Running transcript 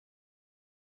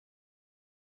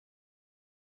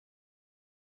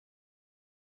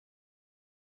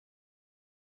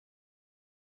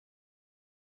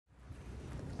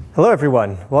Hello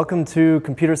everyone, welcome to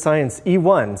Computer Science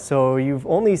E1. So you've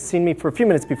only seen me for a few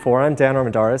minutes before. I'm Dan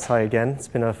Armendariz. Hi again, it's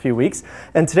been a few weeks.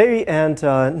 And today, and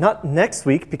not next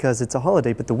week because it's a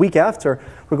holiday, but the week after,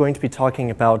 we're going to be talking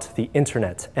about the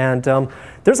internet. And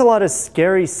there's a lot of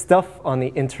scary stuff on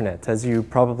the internet, as you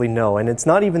probably know. And it's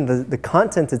not even the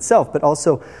content itself, but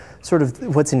also sort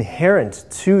of what's inherent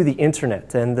to the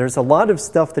internet. And there's a lot of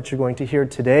stuff that you're going to hear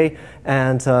today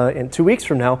and in 2 weeks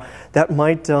from now that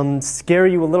might scare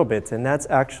you a little bit. And that's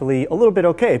actually a little bit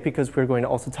okay, because we're going to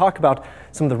also talk about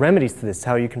some of the remedies to this,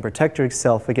 how you can protect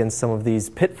yourself against some of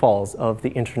these pitfalls of the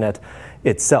internet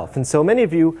itself. And so many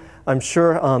of you, I'm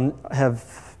sure,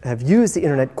 have used the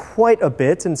internet quite a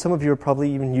bit, and some of you are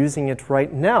probably even using it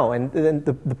right now. And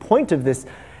the point of this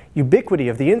ubiquity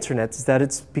of the internet is that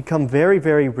it's become very,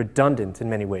 very redundant in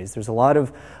many ways. There's a lot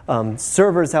of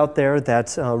servers out there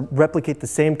that replicate the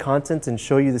same content and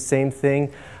show you the same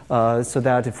thing, so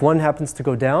that if one happens to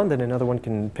go down, then another one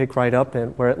can pick right up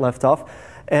where it left off.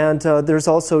 And there's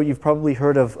also, you've probably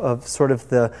heard of sort of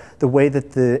the way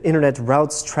that the internet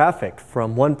routes traffic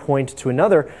from one point to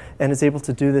another and is able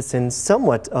to do this in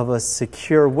somewhat of a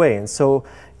secure way. And so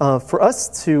for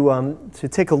us to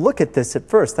take a look at this at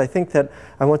first, I think that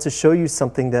I want to show you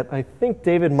something that I think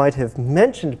David might have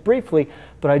mentioned briefly,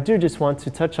 but I do just want to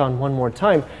touch on one more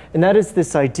time, and that is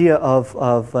this idea of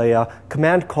a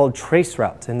command called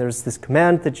traceroute. And there's this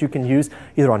command that you can use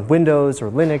either on Windows or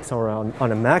Linux or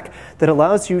on a Mac that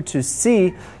allows you to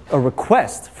see a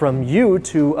request from you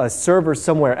to a server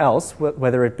somewhere else,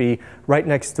 whether it be right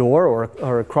next door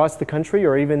or across the country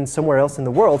or even somewhere else in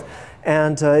the world.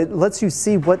 And it lets you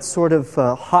see what sort of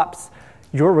hops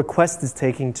your request is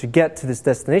taking to get to this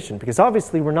destination. Because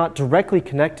obviously we're not directly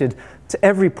connected to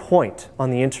every point on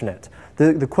the internet.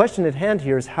 The question at hand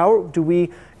here is, how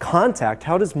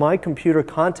does my computer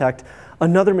contact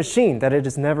another machine that it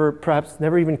has perhaps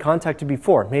never even contacted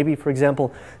before? Maybe, for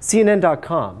example,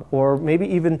 CNN.com, or maybe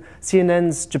even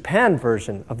CNN's Japan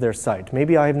version of their site.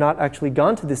 Maybe I have not actually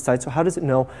gone to this site, so how does it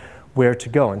know where to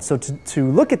go? And so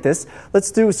to look at this,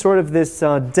 let's do sort of this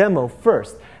demo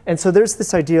first. And so there's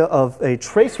this idea of a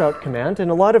traceroute command,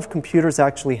 and a lot of computers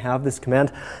actually have this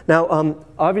command. Now,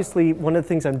 obviously, one of the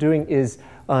things I'm doing is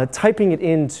typing it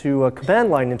into a command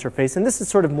line interface, and this is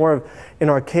sort of more of an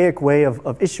archaic way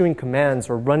of issuing commands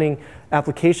or running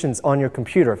applications on your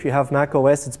computer. If you have Mac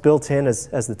OS, it's built in as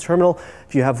the terminal.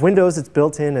 If you have Windows, it's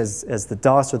built in as the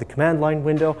DOS or the command line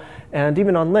window. And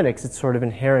even on Linux, it's sort of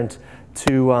inherent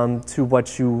to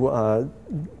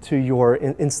your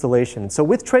installation. So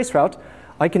with traceroute,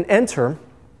 I can enter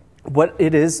what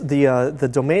it is, the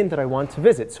domain that I want to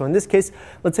visit. So in this case,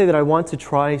 let's say that I want to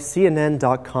try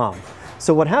CNN.com.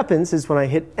 So what happens is when I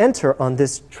hit enter on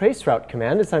this traceroute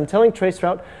command, is I'm telling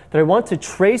traceroute that I want to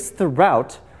trace the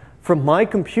route from my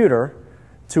computer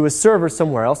to a server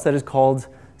somewhere else that is called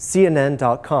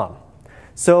CNN.com.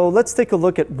 So let's take a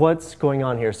look at what's going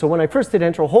on here. So when I first hit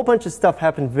enter, a whole bunch of stuff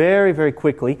happened very, very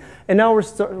quickly. And now we're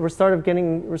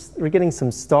getting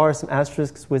some stars, some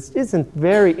asterisks, which isn't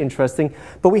very interesting.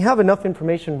 But we have enough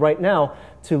information right now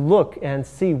to look and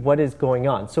see what is going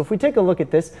on. So if we take a look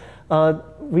at this,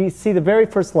 we see the very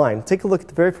first line. Take a look at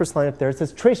the very first line up there. It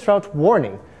says traceroute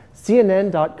warning.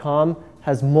 CNN.com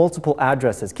has multiple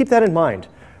addresses. Keep that in mind.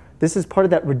 This is part of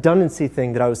that redundancy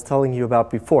thing that I was telling you about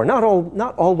before. Not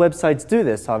all websites do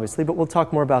this, obviously, but we'll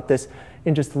talk more about this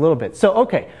in just a little bit. So,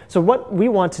 okay, so what we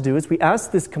want to do is we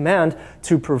ask this command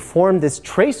to perform this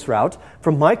trace route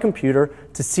from my computer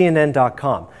to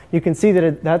CNN.com. You can see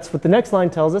that that's what the next line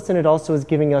tells us, and it also is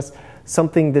giving us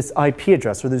something, this IP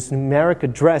address, or this numeric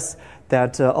address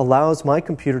that allows my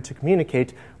computer to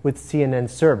communicate with CNN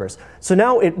servers. So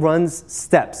now it runs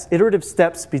steps, iterative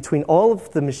steps between all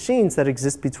of the machines that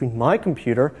exist between my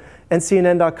computer and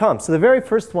CNN.com. So the very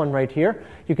first one right here,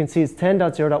 you can see is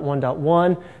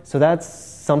 10.0.1.1. So that's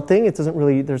something. It doesn't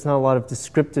really, there's not a lot of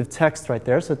descriptive text right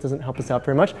there, so it doesn't help us out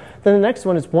very much. Then the next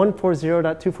one is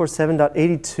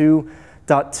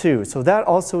 140.247.82.2. So that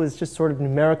also is just sort of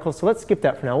numerical. So let's skip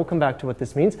that for now. We'll come back to what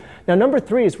this means. Now, number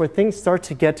 3 is where things start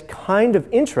to get kind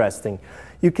of interesting.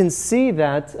 You can see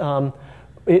that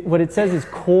what it says is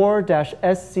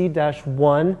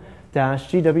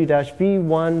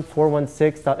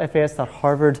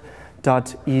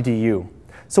core-sc-1-gw-v1.416.fas.harvard.edu.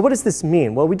 So what does this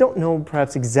mean? Well, we don't know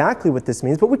perhaps exactly what this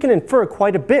means, but we can infer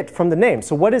quite a bit from the name.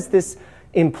 So what does this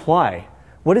imply?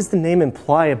 What does the name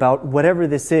imply about whatever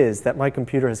this is that my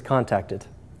computer has contacted?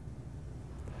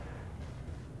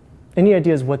 Any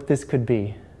ideas what this could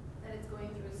be? That it's going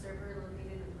through a server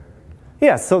located in Harvard.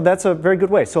 Yeah, so that's a very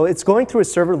good way. So it's going through a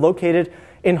server located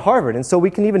in Harvard. And so we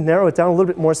can even narrow it down a little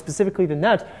bit more specifically than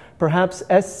that. Perhaps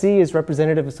SC is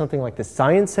representative of something like the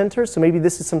Science Center. So maybe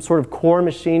this is some sort of core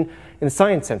machine in the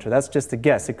Science Center. That's just a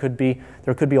guess. There could be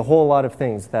a whole lot of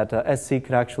things that SC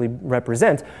could actually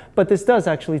represent. But this does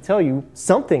actually tell you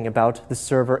something about the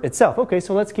server itself. Okay,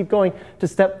 so let's keep going to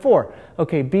step 4.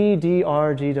 Okay,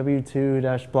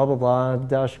 bdrgw2 blah blah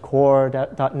blah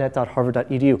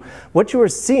core.net.harvard.edu. What you are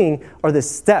seeing are the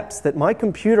steps that my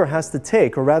computer has to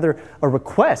take, or rather a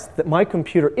request that my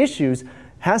computer issues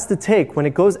has to take when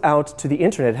it goes out to the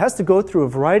internet. It has to go through a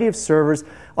variety of servers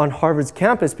on Harvard's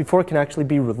campus before it can actually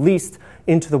be released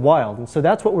into the wild. And so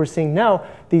that's what we're seeing now.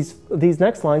 These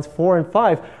next lines, 4 and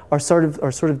 5, are sort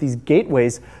of these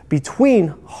gateways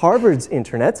between Harvard's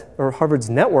internet, or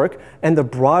Harvard's network, and the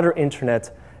broader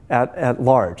internet at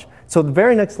large. So the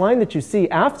very next line that you see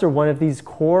after one of these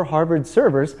core Harvard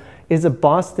servers is a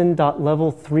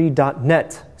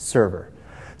boston.level3.net server.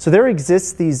 So there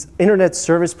exists these internet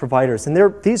service providers, and there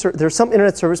are some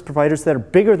internet service providers that are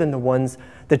bigger than the ones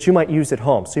that you might use at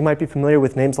home. So you might be familiar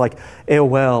with names like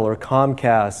AOL or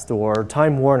Comcast or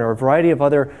Time Warner, or a variety of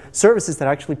other services that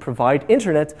actually provide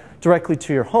internet directly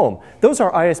to your home. Those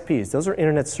are ISPs, those are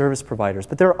internet service providers.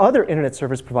 But there are other internet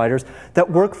service providers that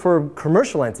work for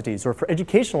commercial entities or for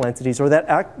educational entities, or that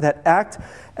act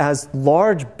as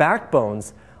large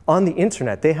backbones on the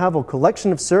internet. They have a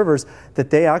collection of servers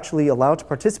that they actually allow to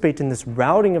participate in this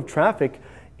routing of traffic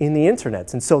in the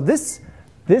internet. And so this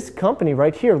company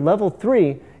right here, Level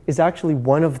 3, is actually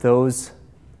one of those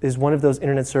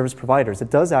internet service providers. It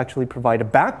does actually provide a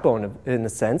backbone, in a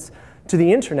sense, to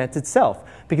the internet itself,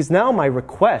 because now my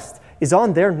request is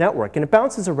on their network, and it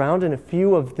bounces around in a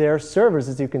few of their servers,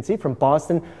 as you can see, from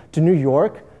Boston to New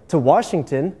York to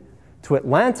Washington to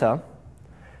Atlanta.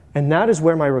 And that is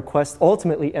where my request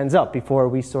ultimately ends up before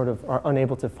we sort of are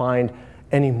unable to find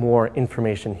any more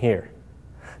information here.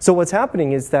 So what's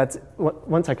happening is that,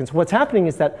 one second, so what's happening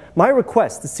is that my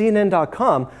request to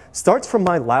CNN.com starts from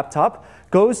my laptop,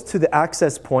 goes to the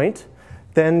access point,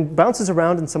 then bounces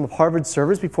around in some of Harvard's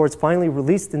servers before it's finally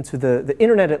released into the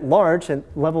internet at large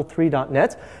at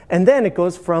level3.net. And then it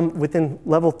goes from within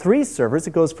level 3 servers,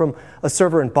 it goes from a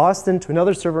server in Boston to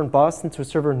another server in Boston to a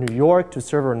server in New York to a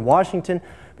server in Washington,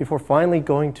 before finally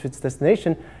going to its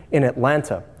destination in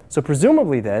Atlanta. So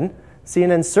presumably then,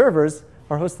 CNN servers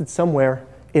are hosted somewhere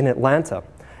in Atlanta.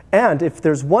 And if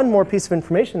there's one more piece of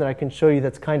information that I can show you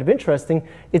that's kind of interesting,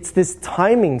 it's this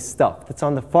timing stuff that's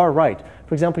on the far right.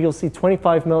 For example, you'll see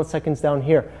 25 milliseconds down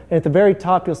here. And at the very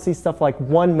top, you'll see stuff like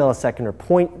 1 millisecond or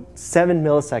 0.7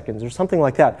 milliseconds or something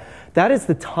like that. That is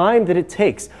the time that it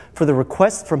takes for the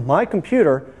request from my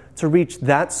computer to reach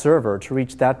that server, to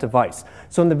reach that device.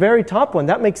 So in the very top one,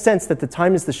 that makes sense that the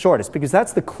time is the shortest, because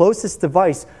that's the closest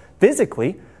device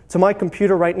physically to my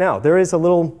computer right now. There is a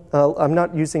little, I'm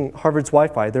not using Harvard's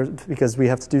Wi-Fi because we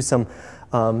have to do some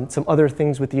other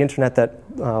things with the internet that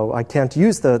I can't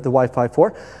use the Wi-Fi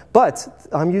for. But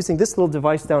I'm using this little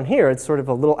device down here. It's sort of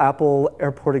a little Apple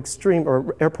Airport Extreme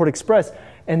or Airport Express,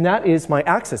 and that is my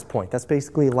access point. That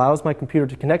basically allows my computer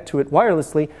to connect to it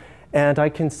wirelessly, and I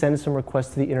can send some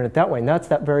requests to the internet that way. And that's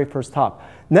that very first hop.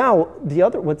 Now,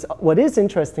 what is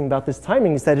interesting about this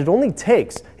timing is that it only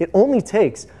takes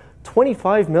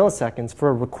 25 milliseconds for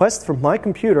a request from my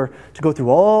computer to go through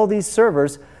all these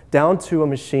servers down to a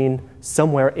machine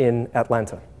somewhere in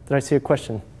Atlanta. Did I see a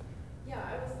question? Yeah,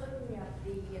 I was looking at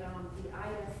the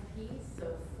ISP,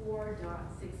 so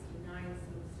 4.69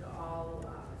 seems to all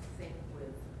sync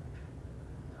with,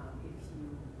 if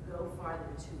you go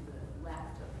farther to the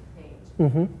left of the page.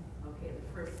 Mm-hmm. Okay, the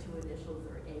first two initials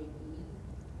are AE.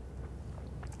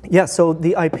 Yeah, so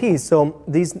the IP, so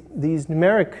these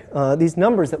numeric, these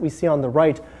numbers that we see on the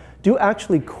right do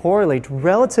actually correlate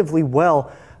relatively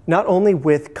well, not only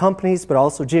with companies, but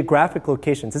also geographic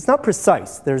locations. It's not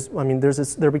precise.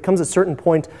 There becomes a certain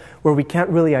point where we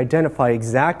can't really identify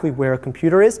exactly where a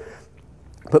computer is,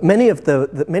 but many of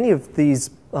these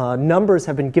numbers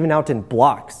have been given out in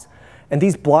blocks. And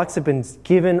these blocks have been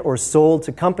given or sold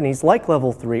to companies like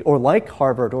Level 3 or like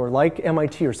Harvard or like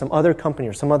MIT or some other company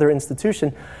or some other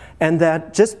institution. And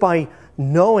that just by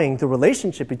knowing the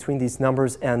relationship between these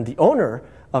numbers and the owner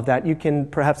of that, you can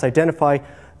perhaps identify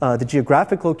the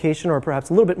geographic location or perhaps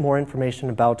a little bit more information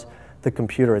about the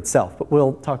computer itself. But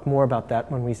we'll talk more about that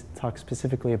when we talk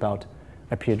specifically about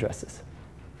IP addresses.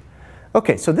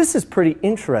 Okay, so this is pretty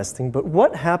interesting, but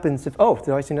what happens if, oh, did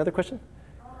I see another question?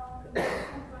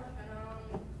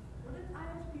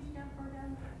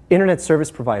 Internet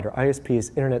Service Provider. ISP is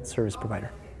Internet Service Provider.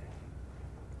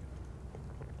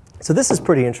 So this is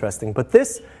pretty interesting, but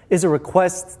this is a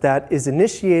request that is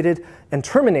initiated and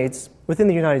terminates within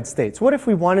the United States. What if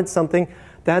we wanted something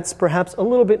that's perhaps a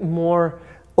little bit more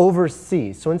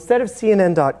overseas. So instead of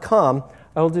CNN.com,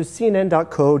 I will do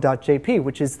cnn.co.jp,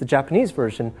 which is the Japanese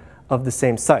version of the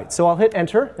same site. So I'll hit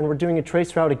enter, and we're doing a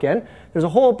trace route again. There's a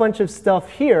whole bunch of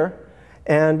stuff here,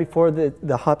 and before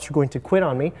the hops are going to quit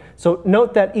on me. So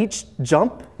note that each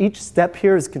jump, each step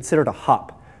here is considered a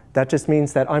hop. That just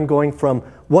means that I'm going from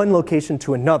one location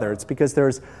to another. It's because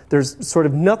there's sort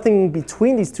of nothing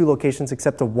between these two locations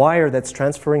except a wire that's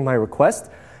transferring my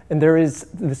request. And there is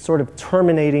this sort of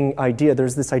terminating idea.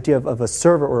 There's this idea of a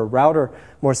server or a router,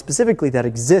 more specifically, that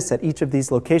exists at each of these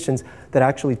locations that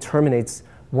actually terminates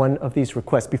one of these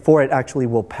requests before it actually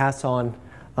will pass on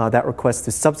that request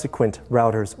to subsequent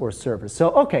routers or servers. So,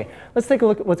 okay, let's take a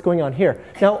look at what's going on here.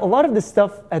 Now, a lot of this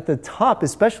stuff at the top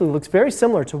especially looks very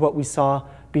similar to what we saw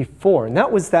before. And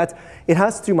that was that it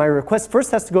has to, my request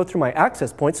first has to go through my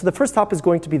access point. So the first hop is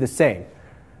going to be the same,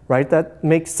 right? That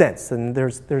makes sense. And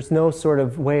there's no sort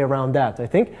of way around that, I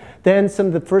think. Then some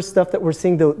of the first stuff that we're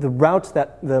seeing, the route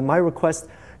that my request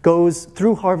goes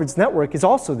through Harvard's network is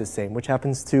also the same, which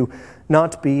happens to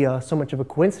not be so much of a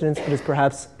coincidence, but is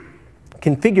perhaps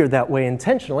configured that way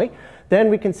intentionally. Then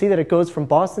we can see that it goes from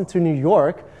Boston to New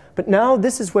York. But now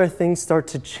this is where things start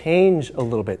to change a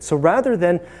little bit. So rather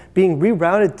than being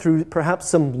rerouted through perhaps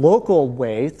some local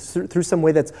way, through some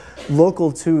way that's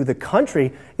local to the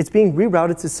country, it's being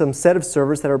rerouted to some set of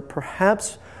servers that are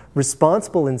perhaps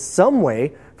responsible in some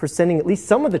way for sending at least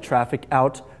some of the traffic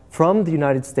out from the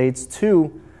United States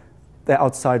to the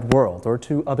outside world or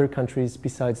to other countries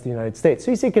besides the United States.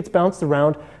 So you see it gets bounced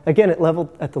around, again, at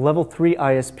the level 3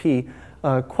 ISP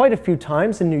quite a few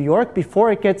times in New York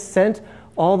before it gets sent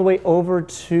all the way over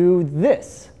to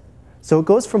this. So it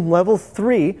goes from level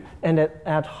 3, and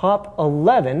at hop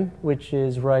 11, which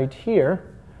is right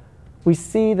here, we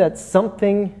see that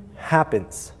something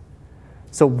happens.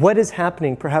 So what is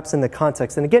happening, perhaps in the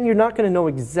context? And again, you're not going to know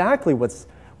exactly what's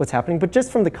happening, but just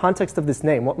from the context of this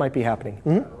name, what might be happening?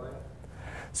 Mm-hmm.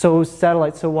 So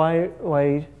satellite. So why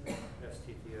STTL?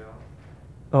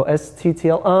 Oh,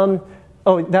 STTL.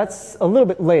 Oh, that's a little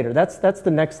bit later. That's the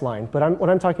next line. But what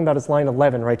I'm talking about is line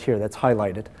 11 right here. That's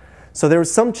highlighted. So there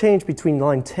was some change between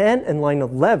line 10 and line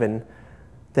 11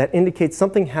 that indicates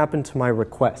something happened to my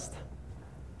request.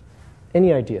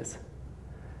 Any ideas?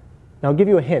 Now I'll give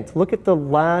you a hint. Look at the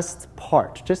last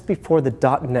part, just before the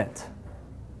 .net.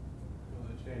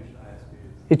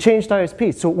 It changed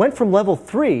ISPs. So it went from level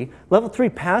 3. Level 3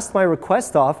 passed my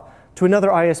request off to another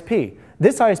ISP.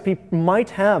 This ISP might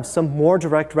have some more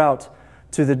direct route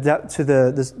to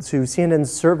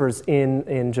CNN's servers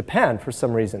in Japan for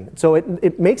some reason. So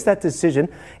it makes that decision.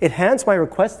 It hands my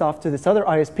request off to this other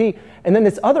ISP, and then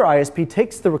this other ISP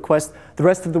takes the request the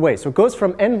rest of the way. So it goes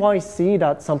from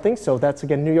NYC.something, so that's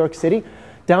again New York City,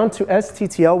 down to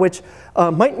STTL, which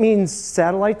might mean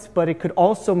satellite, but it could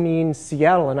also mean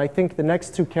Seattle. And I think the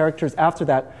next two characters after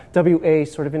that, WA,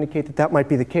 sort of indicate that that might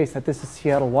be the case, that this is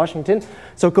Seattle, Washington.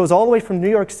 So it goes all the way from New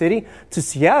York City to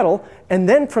Seattle. And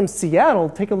then from Seattle,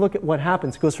 take a look at what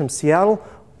happens. It goes from Seattle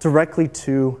directly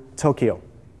to Tokyo.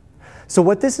 So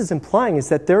what this is implying is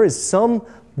that there is some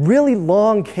really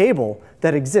long cable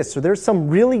that exists. So there's some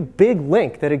really big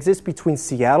link that exists between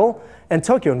Seattle and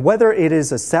Tokyo. And whether it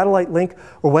is a satellite link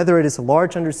or whether it is a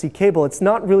large undersea cable, it's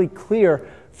not really clear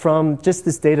from just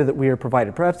this data that we are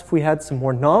provided. Perhaps if we had some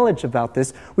more knowledge about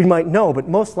this, we might know, but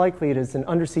most likely it is an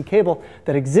undersea cable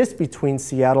that exists between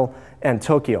Seattle and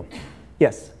Tokyo.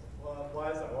 Yes? Well, why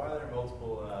are there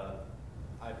multiple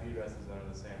IP addresses under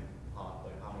the same hop,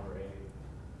 like hop number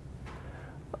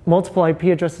 8? Multiple IP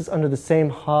addresses under the same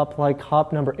hop, like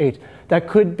hop number 8. That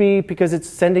could be because it's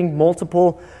sending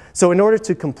multiple. So in order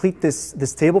to complete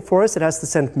this table for us, it has to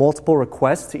send multiple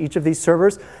requests to each of these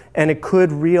servers, and it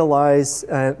could realize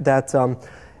that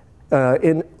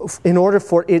in order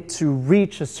for it to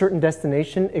reach a certain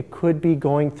destination, it could be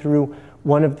going through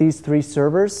one of these 3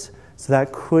 servers. So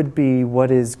that could be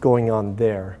what is going on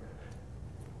there.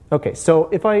 Okay, so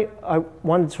if I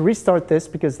wanted to restart this,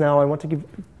 because now I want to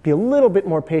be a little bit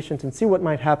more patient and see what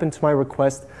might happen to my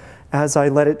request as I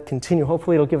let it continue.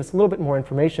 Hopefully it'll give us a little bit more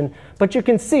information. But you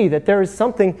can see that there is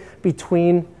something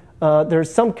between,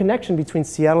 there's some connection between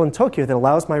Seattle and Tokyo that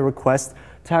allows my request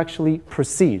to actually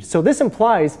proceed. So this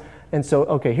implies, and so,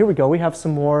 okay, here we go. We have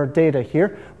some more data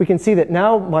here. We can see that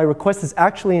now my request is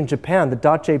actually in Japan. The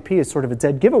 .jp is sort of a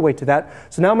dead giveaway to that.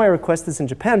 So now my request is in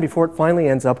Japan before it finally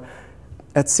ends up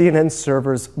at CNN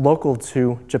servers local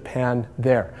to Japan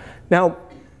there. Now,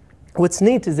 what's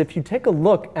neat is if you take a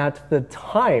look at the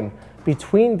time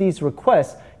between these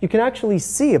requests, you can actually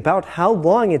see about how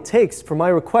long it takes for my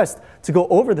request to go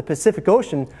over the Pacific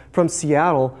Ocean from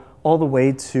Seattle all the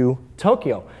way to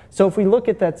Tokyo. So if we look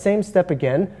at that same step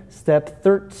again, step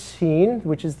 13,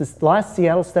 which is this last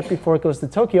Seattle step before it goes to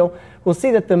Tokyo, we'll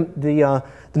see that the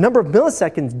number of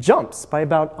milliseconds jumps by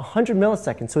about 100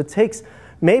 milliseconds. So it takes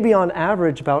maybe on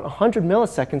average about 100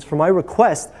 milliseconds for my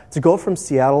request to go from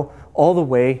Seattle all the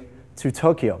way to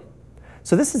Tokyo.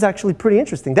 So this is actually pretty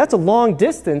interesting. That's a long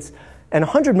distance, and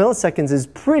 100 milliseconds is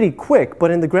pretty quick,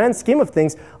 but in the grand scheme of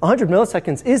things, 100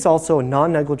 milliseconds is also a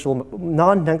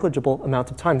non-negligible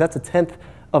amount of time. That's a tenth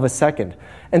of a second.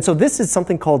 And so this is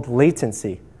something called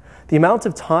latency. The amount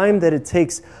of time that it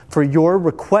takes for your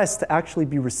request to actually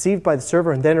be received by the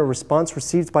server and then a response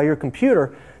received by your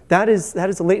computer, that is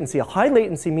a latency. A high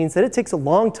latency means that it takes a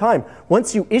long time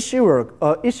once you issue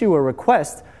a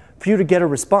request for you to get a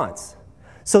response.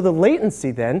 So the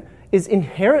latency then is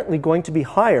inherently going to be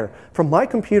higher from my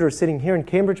computer sitting here in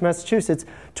Cambridge, Massachusetts,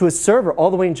 to a server all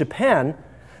the way in Japan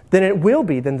than it will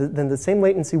be, than the same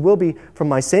latency will be from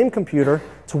my same computer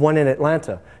to one in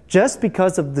Atlanta. Just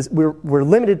because of this, we're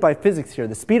limited by physics here.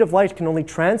 The speed of light can only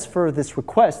transfer this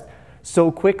request so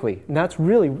quickly. And that's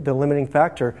really the limiting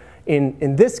factor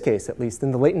in this case, at least,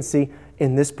 in the latency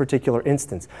in this particular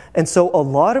instance. And so a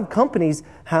lot of companies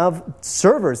have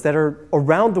servers that are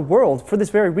around the world for this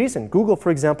very reason. Google,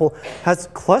 for example, has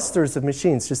clusters of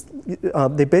machines.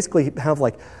 They basically have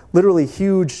like literally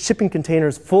huge shipping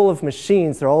containers full of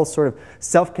machines. They're all sort of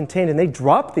self-contained, and they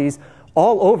drop these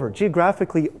all over,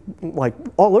 geographically, like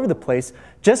all over the place,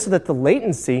 just so that the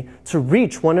latency to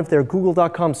reach one of their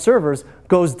Google.com servers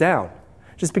goes down.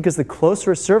 Just because the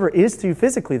closer a server is to you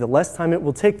physically, the less time it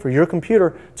will take for your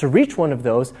computer to reach one of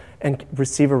those and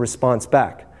receive a response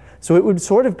back. So it would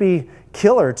sort of be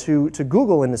killer to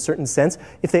Google in a certain sense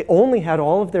if they only had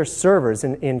all of their servers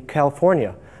in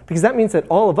California. Because that means that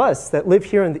all of us that live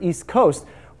here on the East Coast,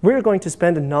 we're going to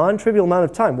spend a non-trivial amount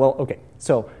of time. Well, okay,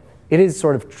 so it is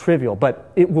sort of trivial,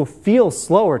 but it will feel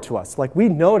slower to us. Like we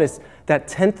notice that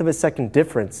tenth of a second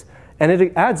difference, and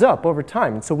it adds up over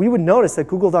time. And so we would notice that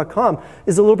Google.com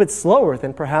is a little bit slower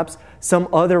than perhaps some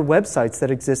other websites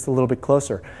that exist a little bit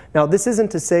closer. Now, this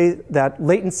isn't to say that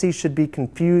latency should be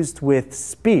confused with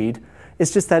speed.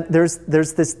 It's just that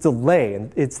there's this delay,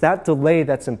 and it's that delay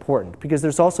that's important, because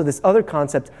there's also this other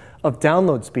concept of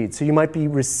download speed. So you might be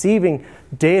receiving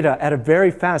data at a very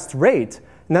fast rate,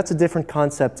 and that's a different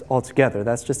concept altogether.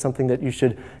 That's just something that you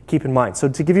should keep in mind. So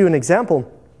to give you an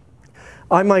example,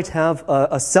 I might have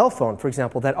a cell phone, for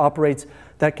example, that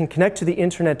can connect to the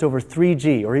internet over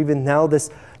 3G, or even now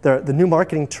the new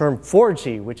marketing term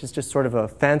 4G, which is just sort of a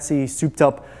fancy,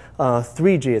 souped-up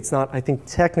 3G. It's not, I think,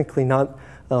 technically not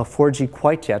 4G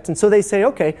quite yet. And so they say,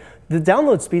 okay, the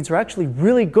download speeds are actually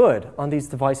really good on these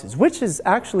devices, which is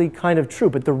actually kind of true.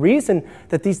 But the reason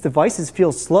that these devices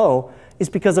feel slow is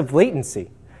because of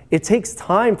latency. It takes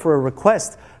time for a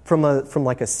request from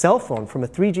like a cell phone, from a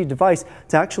 3G device,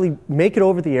 to actually make it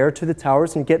over the air to the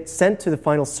towers and get sent to the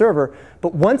final server.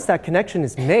 But once that connection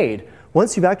is made,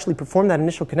 once you've actually performed that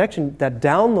initial connection, that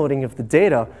downloading of the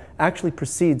data actually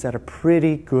proceeds at a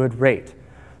pretty good rate.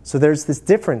 So there's this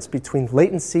difference between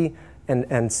latency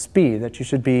and speed that you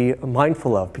should be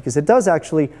mindful of, because it does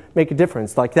actually make a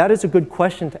difference. Like, that is a good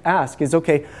question to ask is,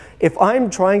 okay, if I'm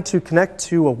trying to connect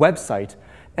to a website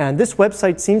and this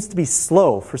website seems to be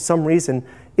slow for some reason,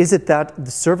 is it that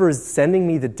the server is sending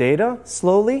me the data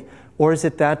slowly, or is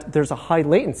it that there's a high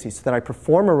latency so that I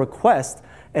perform a request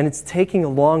and it's taking a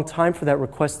long time for that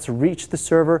request to reach the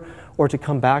server or to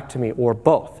come back to me, or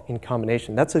both in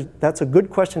combination? That's a good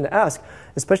question to ask,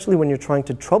 especially when you're trying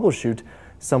to troubleshoot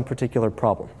some particular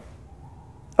problem.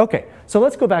 Okay, so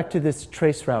let's go back to this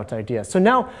traceroute idea. So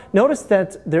now notice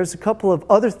that there's a couple of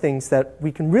other things that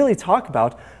we can really talk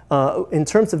about in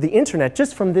terms of the internet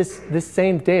just from this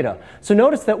same data. So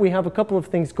notice that we have a couple of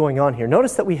things going on here.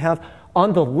 Notice that we have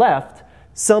on the left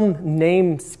some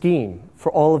name scheme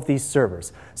for all of these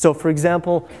servers. So for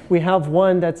example, we have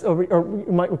one that's, or you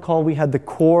might recall we had the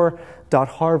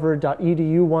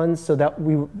core.harvard.edu one, so that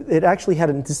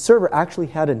the server actually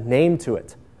had a name to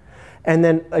it. And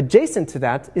then adjacent to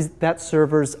that is that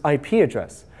server's IP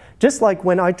address. Just like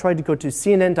when I tried to go to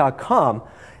CNN.com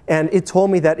and it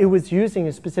told me that it was using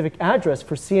a specific address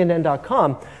for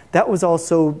CNN.com, that was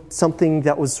also something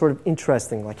that was sort of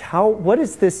interesting. Like,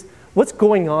 what's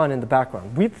going on in the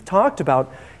background? We've talked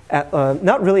about,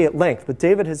 not really at length, but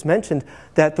David has mentioned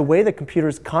that the way that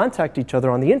computers contact each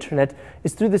other on the internet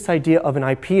is through this idea of an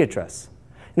IP address.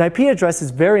 An IP address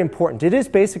is very important. It is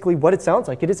basically what it sounds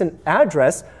like. It is an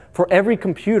address for every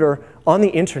computer on the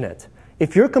internet.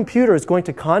 If your computer is going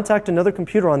to contact another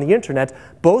computer on the internet,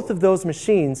 both of those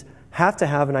machines have to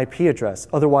have an IP address.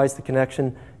 Otherwise, the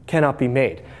connection cannot be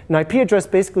made. An IP address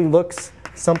basically looks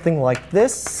something like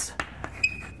this,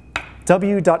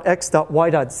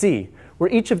 w.x.y.z, where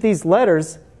each of these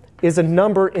letters is a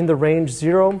number in the range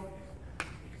 0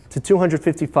 to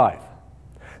 255.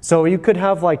 So you could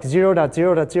have like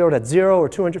 0.0.0.0 or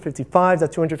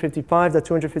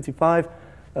 255.255.255.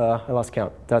 I lost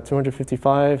count.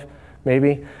 .255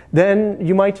 maybe. Then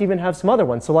you might even have some other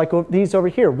ones. So like these over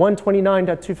here,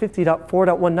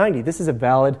 129.250.4.190. This is a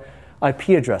valid IP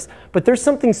address. But there's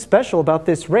something special about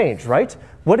this range, right?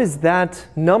 What does that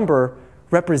number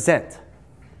represent?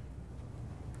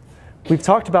 We've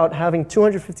talked about having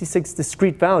 256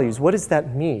 discrete values. What does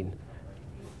that mean?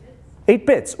 8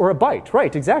 bits, or a byte,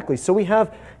 right, exactly. So we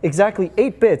have exactly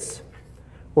 8 bits,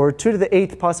 or 2 to the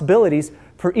 8th possibilities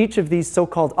for each of these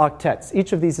so-called octets.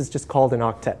 Each of these is just called an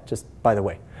octet, just by the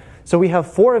way. So we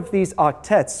have 4 of these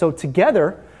octets. So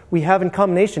together, we have in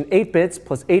combination 8 bits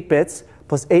plus 8 bits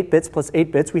plus 8 bits plus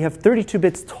 8 bits. We have 32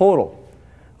 bits total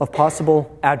of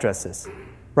possible addresses,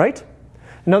 right?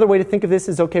 Another way to think of this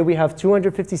is, okay, we have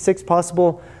 256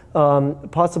 possible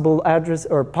address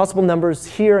or possible numbers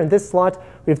here in this slot.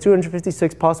 We have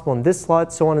 256 possible in this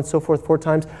slot, so on and so forth 4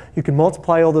 times. You can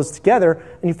multiply all those together,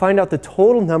 and you find out the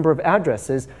total number of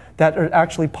addresses that are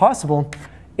actually possible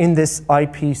in this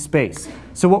IP space.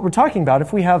 So what we're talking about,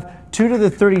 if we have 2 to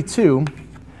the 32,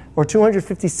 or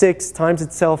 256 times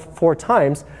itself 4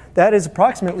 times, that is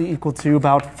approximately equal to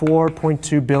about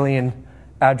 4.2 billion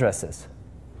addresses.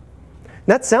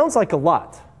 That sounds like a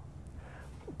lot,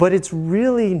 but it's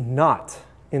really not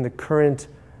in the current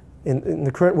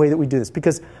way that we do this.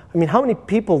 Because, I mean, how many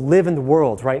people live in the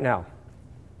world right now?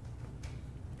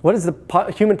 What is the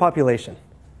human population?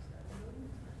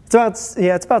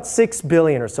 It's about 6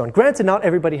 billion or so. And granted, not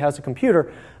everybody has a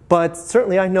computer, but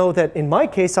certainly I know that in my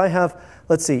case I have,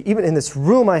 let's see, even in this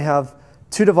room I have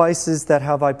 2 devices that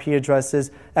have IP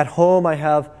addresses. At home I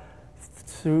have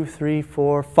 2, 3,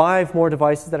 4, 5 more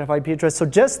devices that have IP addresses. So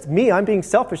just me, I'm being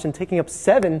selfish and taking up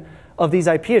 7 of these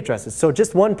IP addresses. So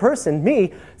just one person,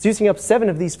 me, is using up 7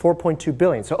 of these 4.2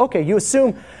 billion. So okay, you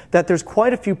assume that there's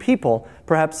quite a few people,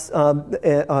 perhaps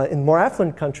in more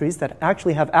affluent countries, that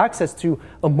actually have access to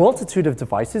a multitude of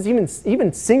devices.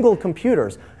 Even single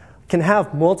computers can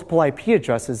have multiple IP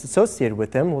addresses associated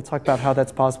with them. We'll talk about how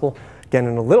that's possible again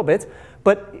in a little bit.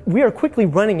 But we are quickly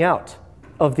running out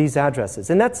of these addresses.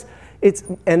 And that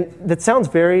sounds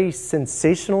very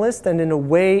sensationalist, and in a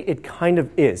way it kind of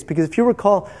is. Because if you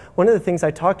recall, one of the things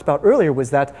I talked about earlier was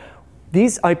that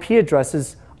these IP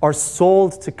addresses are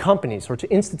sold to companies or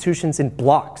to institutions in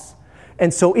blocks.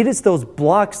 And so it is those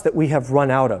blocks that we have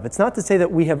run out of. It's not to say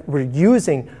that we're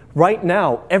using right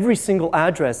now every single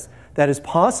address that is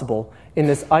possible in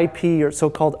this IP, or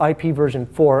so-called IP version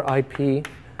 4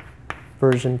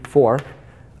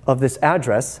 of this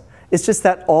address. It's just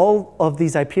that all of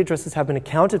these IP addresses have been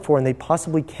accounted for and they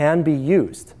possibly can be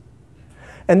used.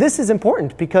 And this is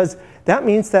important because that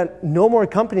means that no more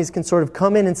companies can sort of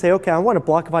come in and say, okay, I want a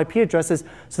block of IP addresses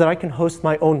so that I can host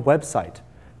my own website.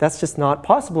 That's just not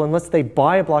possible unless they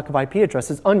buy a block of IP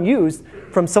addresses unused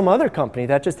from some other company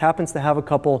that just happens to have a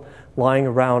couple lying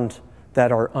around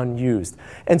that are unused.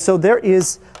 And so there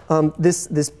is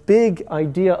this big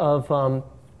idea of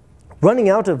running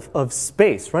out of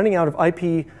space, running out of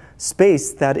IP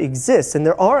space that exists. And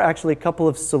there are actually a couple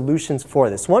of solutions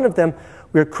for this. One of them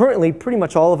we are currently, pretty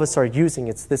much all of us are using.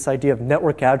 It's this idea of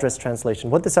network address translation.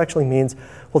 What this actually means,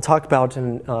 we'll talk about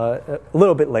in a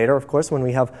little bit later, of course, when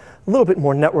we have a little bit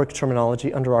more network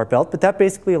terminology under our belt. But that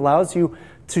basically allows you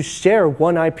to share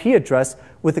one IP address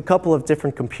with a couple of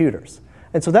different computers.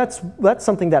 And so that's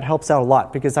something that helps out a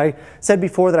lot, because I said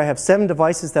before that I have 7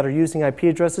 devices that are using IP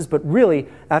addresses, but really,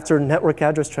 after network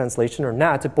address translation, or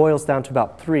NAT, it boils down to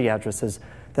about 3 addresses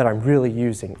that I'm really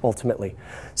using, ultimately.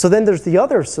 So then there's the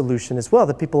other solution as well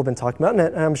that people have been talking about,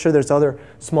 and I'm sure there's other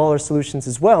smaller solutions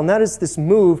as well, and that is this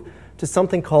move to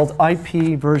something called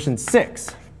IP version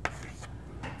 6.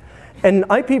 And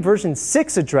an IP version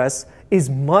 6 address is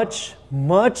much,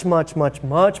 much, much, much,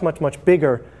 much, much, much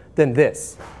bigger than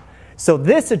this. So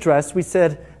this address, we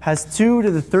said, has 2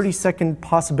 to the 32nd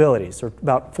possibilities, or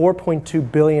about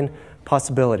 4.2 billion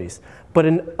possibilities. But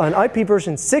an IP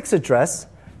version 6 address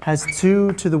has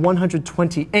 2 to the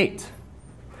 128.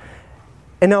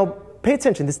 And now, pay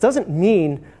attention. This doesn't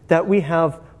mean that we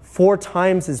have 4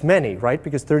 times as many, right?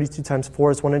 Because 32 times 4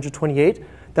 is 128.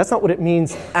 That's not what it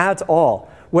means at all.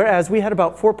 Whereas we had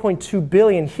about 4.2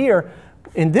 billion here,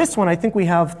 in this one, I think we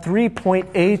have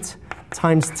 3.8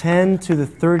 times 10 to the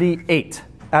 38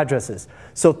 addresses.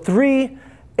 So 3,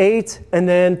 8, and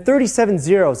then 37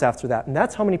 zeros after that. And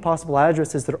that's how many possible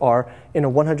addresses there are in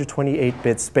a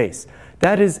 128-bit space.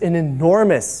 That is an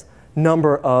enormous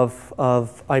number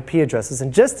of IP addresses.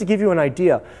 And just to give you an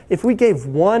idea, if we gave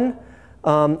one,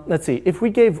 if we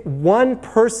gave one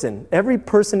person, every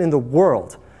person in the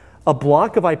world, a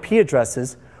block of IP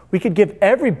addresses, we could give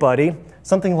everybody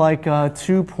something like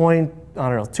 2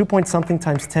 point something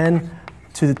times 10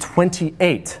 to the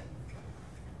 28.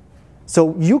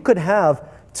 So you could have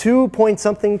 2 point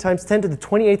something times 10 to the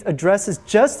 28 addresses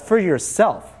just for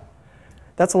yourself.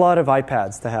 That's a lot of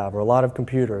iPads to have, or a lot of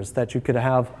computers that you could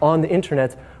have on the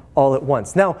internet all at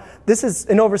once. Now, this is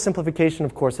an oversimplification,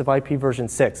 of course, of IP version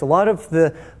 6. A lot of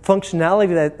the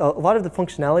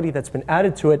functionality that's been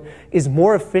added to it is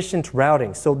more efficient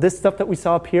routing. So this stuff that we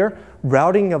saw up here,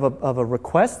 routing of a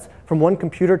request from one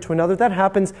computer to another, that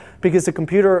happens because a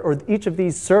computer or each of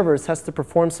these servers has to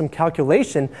perform some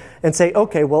calculation and say,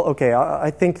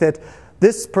 I think that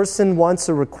this person wants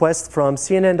a request from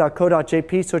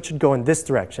cnn.co.jp, so it should go in this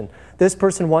direction. This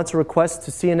person wants a request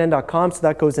to cnn.com, so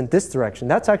that goes in this direction.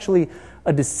 That's actually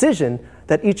a decision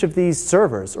that each of these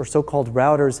servers, or so-called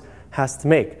routers, has to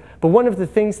make. But one of the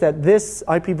things that this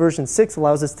IP version 6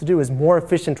 allows us to do is more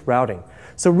efficient routing.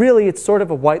 So really, it's sort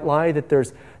of a white lie that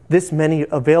there's this many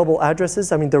available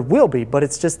addresses. I mean, there will be, but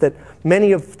it's just that much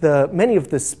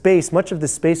of the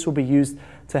space will be used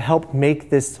to help make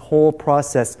this whole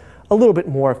process a little bit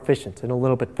more efficient and a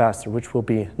little bit faster, which will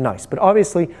be nice. But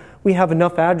obviously, we have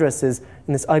enough addresses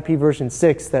in this IP version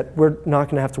 6 that we're not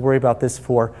going to have to worry about this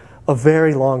for a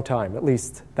very long time. At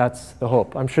least that's the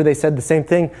hope. I'm sure they said the same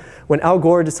thing when Al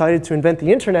Gore decided to invent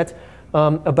the internet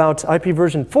about IP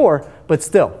version 4, but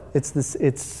still, we're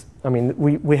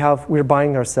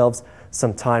buying ourselves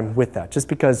some time with that. Just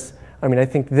because, I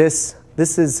think this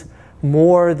is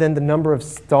more than the number of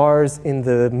stars in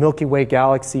the Milky Way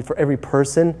galaxy for every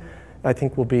person. I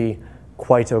think will be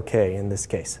quite okay in this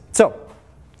case. So,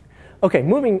 okay,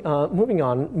 moving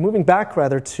back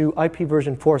to IP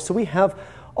version 4. So we have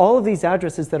all of these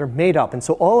addresses that are made up, and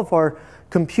so all of our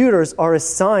computers are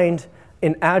assigned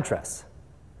an address.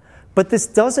 But this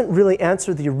doesn't really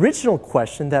answer the original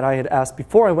question that I had asked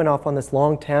before I went off on this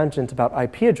long tangent about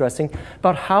IP addressing,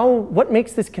 about what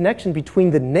makes this connection between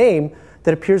the name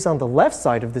that appears on the left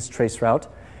side of this trace route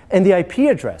and the IP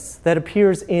address that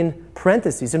appears in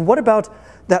parentheses. And what about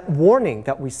that warning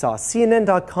that we saw?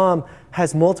 CNN.com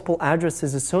has multiple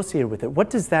addresses associated with it. What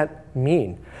does that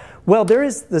mean? Well, there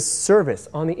is this service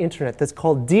on the internet that's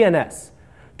called DNS.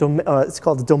 It's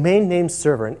called the Domain Name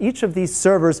Server. And each of these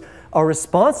servers are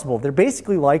responsible. They're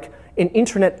basically like an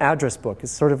internet address book.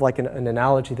 It's sort of like an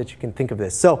analogy that you can think of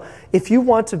this. So if you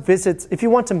want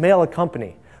to mail a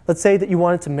company, let's say that you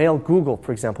wanted to mail Google,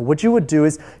 for example. What you would do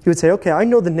is you would say, okay, I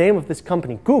know the name of this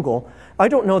company, Google. I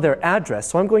don't know their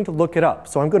address, so I'm going to look it up.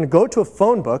 So I'm going to go to a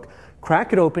phone book,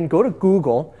 crack it open, go to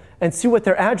Google, and see what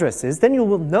their address is. Then you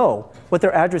will know what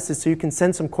their address is so you can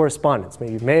send some correspondence,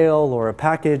 maybe mail or a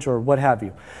package or what have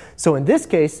you. So in this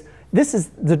case,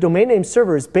 the domain name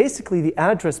server is basically the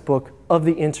address book of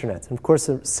the internet. And of course,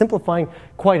 I'm simplifying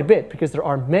quite a bit because there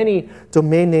are many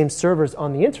domain name servers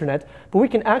on the internet, but we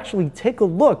can actually take a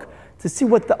look to see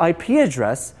what the IP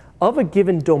address of a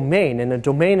given domain, and a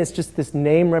domain is just this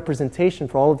name representation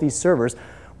for all of these servers,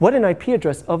 what an IP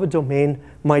address of a domain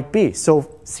might be. So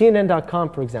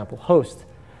CNN.com, for example, host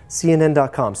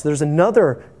CNN.com. So there's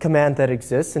another command that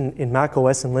exists in Mac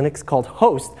OS and Linux called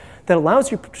host that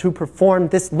allows you to perform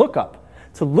this lookup,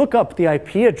 to look up the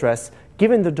IP address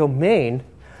given the domain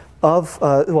of,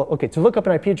 to look up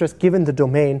an IP address given the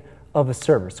domain of a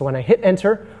server. So when I hit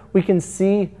enter, we can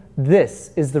see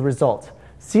this is the result.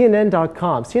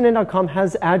 CNN.com. CNN.com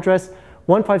has address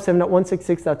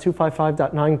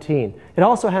 157.166.255.19. It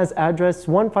also has address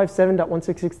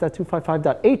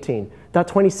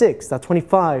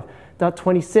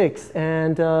 157.166.255.18.26.25.26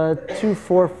 and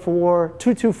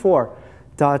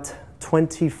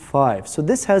 224.25. So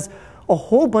this has a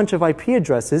whole bunch of IP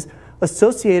addresses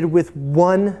associated with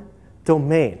one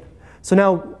domain. So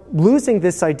now, losing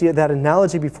this idea, that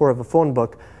analogy before of a phone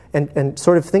book, and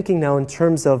sort of thinking now in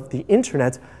terms of the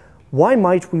internet, why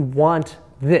might we want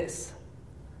this?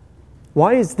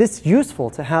 Why is this useful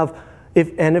to have?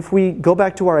 If we go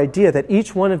back to our idea that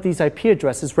each one of these IP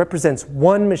addresses represents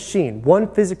one machine,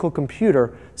 one physical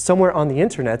computer somewhere on the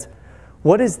internet,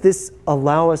 what does this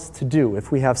allow us to do if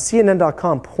we have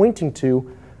CNN.com pointing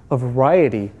to a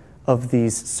variety of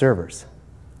these servers?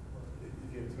 If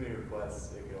you have too many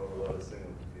requests, it can overload a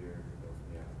single computer.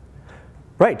 Yeah.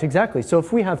 Right, exactly. So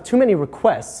if we have too many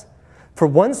requests for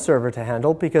one server to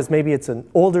handle, because maybe it's an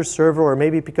older server, or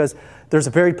maybe because there's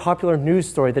a very popular news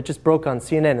story that just broke on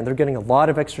CNN and they're getting a lot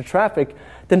of extra traffic,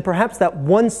 then perhaps that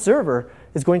one server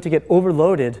is going to get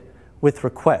overloaded with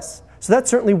requests. So that's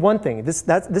certainly one thing.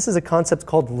 This is a concept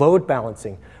called load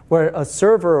balancing, where a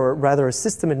server, or rather a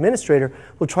system administrator,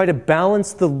 will try to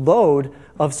balance the load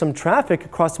of some traffic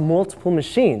across multiple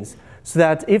machines, so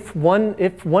that if one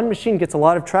machine gets a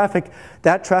lot of traffic,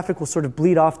 that traffic will sort of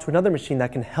bleed off to another machine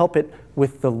that can help it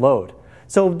with the load.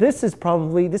 So this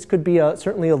could be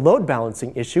certainly a load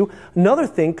balancing issue. Another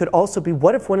thing could also be,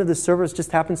 what if one of the servers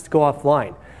just happens to go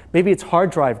offline? Maybe its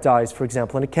hard drive dies, for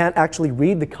example, and it can't actually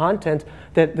read the content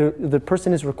that the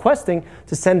person is requesting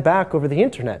to send back over the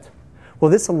internet.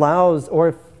 Well, this allows,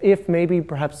 or if maybe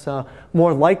perhaps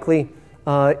more likely,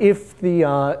 if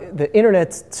the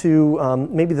internet to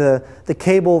maybe the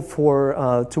cable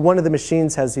for to one of the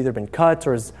machines has either been cut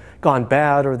or has gone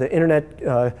bad, or the internet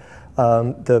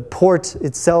the port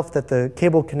itself that the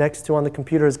cable connects to on the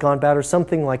computer has gone bad or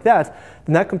something like that,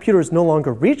 then that computer is no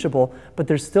longer reachable, but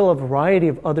there's still a variety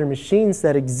of other machines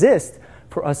that exist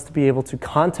for us to be able to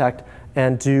contact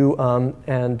and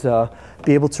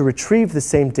be able to retrieve the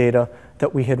same data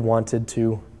that we had wanted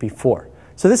to before.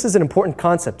 So this is an important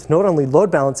concept, not only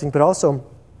load balancing, but also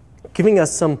giving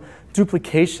us some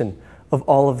duplication of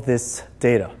all of this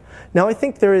data. Now, I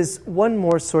think there is one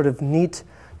more sort of neat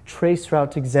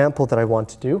traceroute example that I want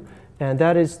to do, and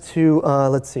that is to,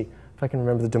 let's see if I can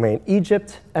remember the domain,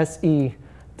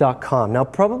 egyptse.com. Now,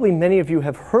 probably many of you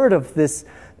have heard of this,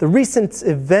 the recent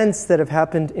events that have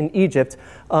happened in Egypt,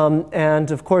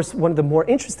 and of course, one of the more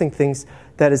interesting things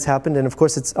that has happened, and of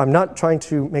course, I'm not trying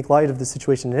to make light of the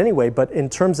situation in any way, but in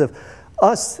terms of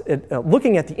us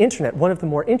looking at the internet, one of the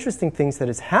more interesting things that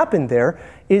has happened there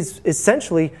is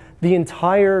essentially the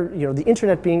entire, the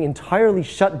internet being entirely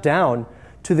shut down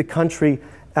to the country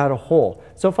as a whole.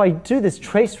 So if I do this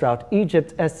traceroute,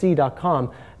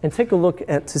 egyptse.com, and take a look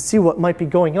to see what might be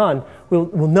going on,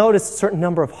 we'll notice a certain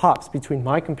number of hops between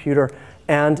my computer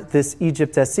and this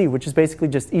Egypt.se, which is basically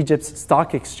just Egypt's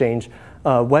stock exchange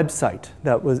website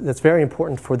that's very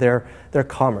important for their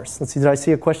commerce. Let's see, did I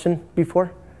see a question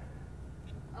before?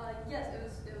 Yes, it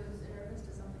was in reference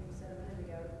to something you said a minute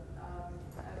ago. I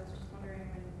was just wondering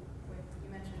when you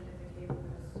mentioned if the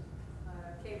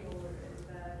cable is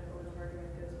bad or the hard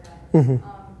drive goes bad. Mm-hmm.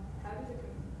 How do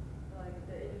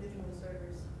the individual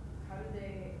servers, how do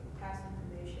they pass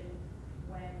information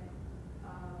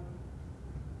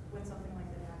when something like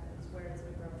that happens, where it's an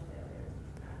abrupt failure?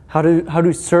 How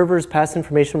do servers pass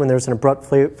information when there's an abrupt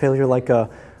failure, like a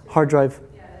hard drive?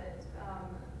 Yeah,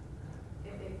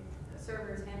 if a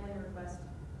server is handling a request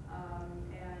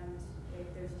and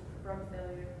if there's abrupt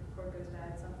failure, cord goes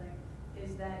bad, something,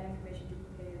 is that information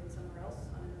duplicated somewhere else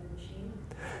on another machine,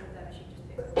 so that machine just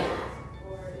picks up the task,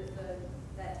 or is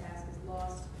that task is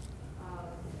lost,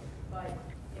 but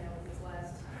it's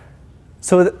last?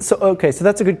 So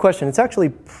that's a good question. It's actually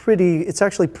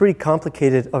pretty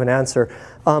complicated of an answer.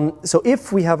 So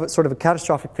if we have sort of a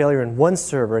catastrophic failure in one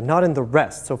server and not in the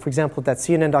rest, so for example, that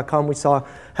CNN.com we saw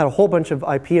had a whole bunch of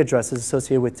IP addresses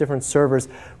associated with different servers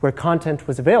where content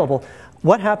was available.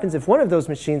 What happens if one of those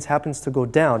machines happens to go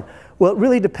down? Well, it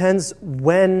really depends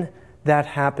when that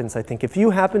happens, I think. If you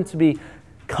happen to be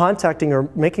contacting or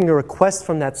making a request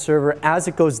from that server as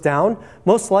it goes down,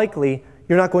 most likely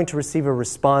you're not going to receive a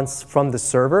response from the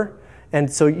server.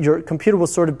 And so your computer will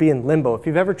sort of be in limbo. If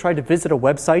you've ever tried to visit a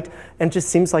website and it just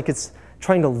seems like it's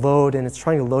trying to load and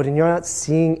you're not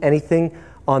seeing anything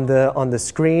on the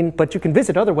screen, but you can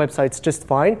visit other websites just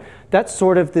fine, that's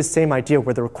sort of the same idea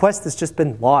where the request has just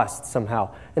been lost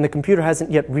somehow and the computer hasn't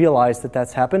yet realized that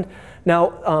that's happened.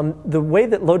 Now, the way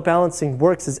that load balancing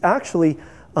works is actually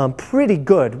pretty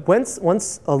good.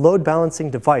 Once a load balancing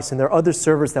device, and there are other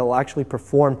servers that will actually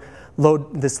perform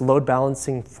this load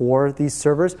balancing for these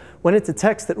servers, when it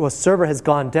detects that a server has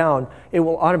gone down, it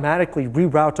will automatically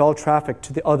reroute all traffic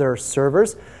to the other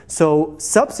servers. So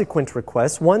subsequent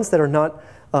requests, ones that are not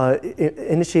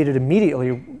initiated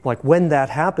immediately, like when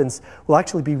that happens, will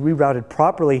actually be rerouted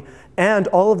properly, and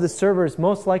all of the servers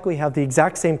most likely have the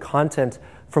exact same content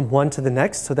from one to the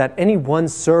next, so that any one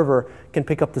server can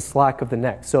pick up the slack of the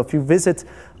next. So if you visit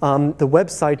the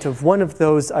website of one of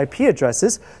those IP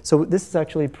addresses, so this is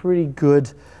actually a pretty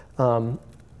good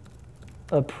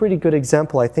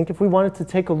example, I think, if we wanted to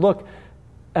take a look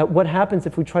at what happens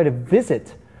if we try to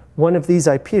visit one of these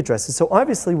IP addresses. So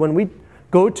obviously, when we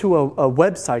go to a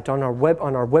website on our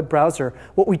web browser,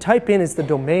 what we type in is the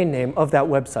domain name of that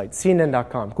website,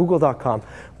 CNN.com, Google.com,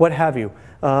 what have you.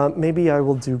 Maybe I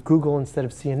will do Google instead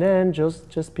of CNN,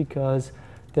 just because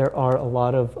there are a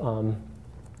lot of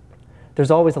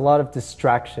there's always a lot of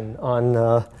distraction on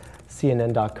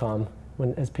CNN.com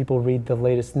as people read the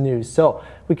latest news. So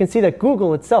we can see that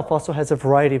Google itself also has a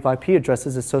variety of IP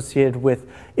addresses associated with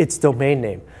its domain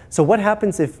name. So what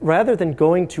happens if, rather than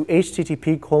going to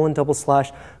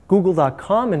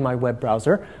http://google.com in my web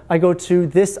browser, I go to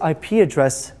this IP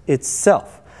address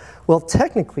itself? Well,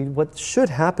 technically, what should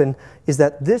happen is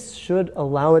that this should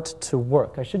allow it to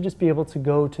work. I should just be able to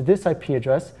go to this IP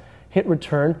address, hit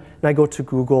return, and I go to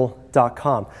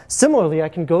google.com. Similarly, I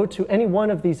can go to any one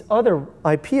of these other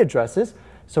IP addresses.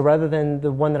 So rather than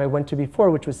the one that I went to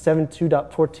before, which was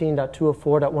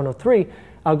 72.14.204.103,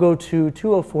 I'll go to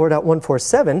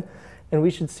 204.147, and we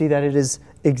should see that it is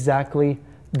exactly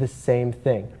the same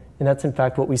thing. And that's in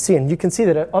fact what we see. And you can see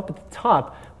that up at the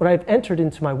top, what I've entered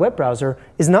into my web browser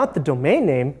is not the domain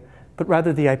name, but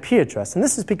rather the IP address. And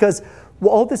this is because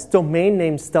all this domain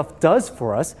name stuff does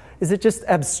for us is it just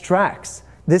abstracts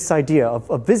this idea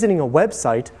of visiting a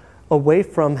website away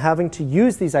from having to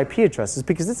use these IP addresses,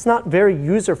 because it's not very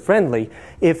user-friendly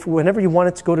if whenever you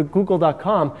wanted to go to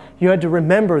google.com, you had to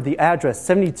remember the address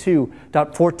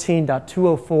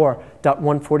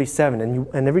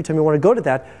 72.14.204.147, and every time you want to go to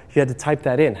that, you had to type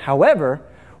that in. However,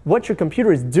 what your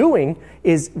computer is doing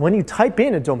is when you type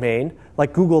in a domain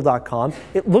like google.com,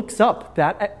 it looks up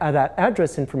that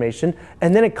address information,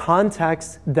 and then it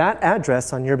contacts that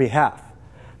address on your behalf.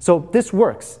 So this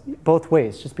works both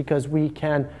ways, just because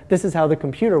this is how the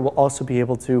computer will also be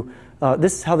able to,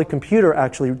 this is how the computer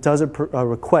actually does a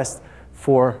request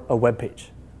for a web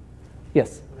page.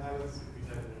 Yes? What happens if you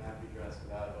type in an IP address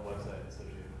without a website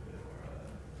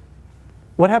associated with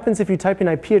it? What happens if you type in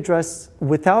IP address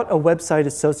without a website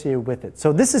associated with it?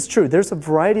 So this is true. There's a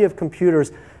variety of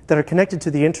computers that are connected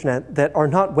to the internet that are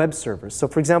not web servers. So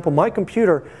for example, my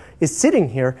computer is sitting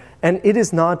here, and it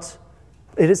is not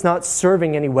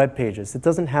serving any web pages. It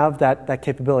doesn't have that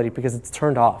capability because it's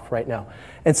turned off right now.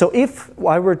 And so if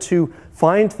I were to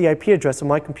find the IP address of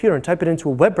my computer and type it into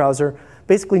a web browser,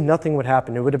 basically nothing would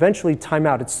happen. It would eventually time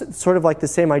out. It's sort of like the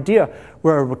same idea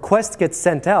where a request gets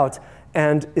sent out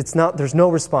and there's no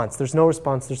response. So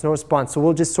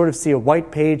we'll just sort of see a white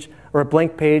page or a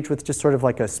blank page with just sort of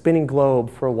like a spinning globe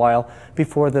for a while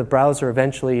before the browser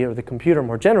eventually, or the computer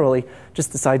more generally,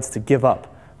 just decides to give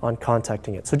up on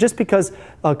contacting it. So just because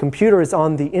a computer is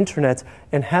on the internet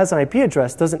and has an IP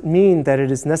address doesn't mean that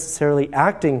it is necessarily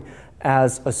acting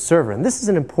as a server. And this is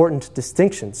an important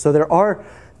distinction. So there are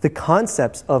the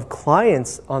concepts of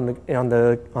clients on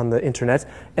the internet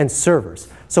and servers.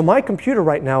 So my computer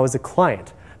right now is a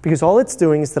client, because all it's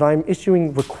doing is that I'm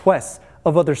issuing requests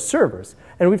of other servers.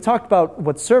 And we've talked about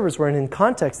what servers were, and in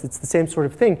context it's the same sort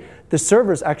of thing. The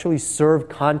servers actually serve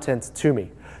content to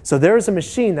me. So there is a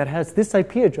machine that has this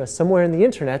IP address somewhere in the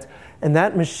internet, and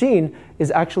that machine is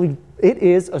actually, it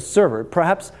is a server.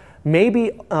 Perhaps maybe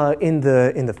in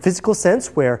the physical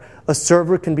sense, where a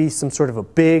server can be some sort of a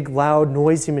big, loud,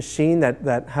 noisy machine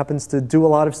that happens to do a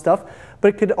lot of stuff,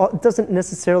 but it doesn't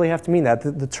necessarily have to mean that.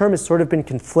 The term has sort of been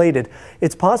conflated.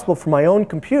 It's possible for my own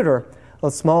computer, a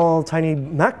small, tiny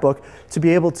MacBook, to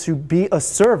be able to be a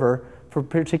server for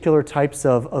particular types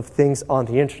of things on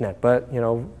the internet. But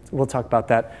we'll talk about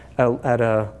that at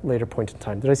a later point in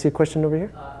time. Did I see a question over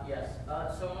here? Yes.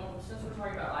 So since we're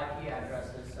talking about IP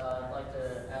addresses, I'd like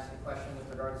to ask a question with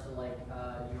regards to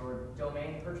your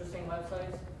domain purchasing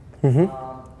websites. Mm-hmm.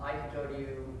 I could go to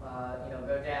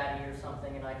GoDaddy or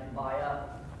something, and I can buy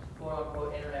up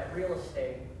quote-unquote internet real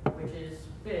estate, which is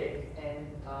big, and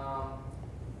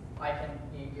I can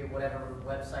get whatever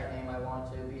website name I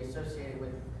want to be associated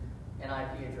with an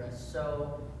IP address.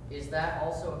 So is that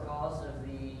also a cause of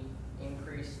the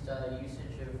increased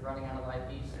usage of running out of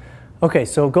IPs? Okay,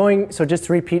 so just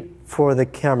to repeat for the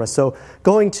camera, so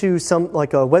going to some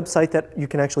like a website that you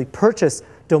can actually purchase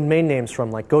domain names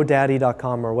from, like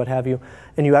GoDaddy.com or what have you,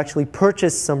 and you actually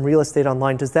purchase some real estate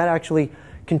online, does that actually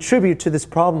contribute to this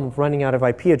problem of running out of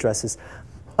IP addresses?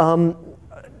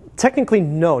 Technically,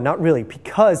 no, not really,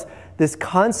 because this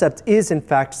concept is in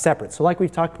fact separate. So like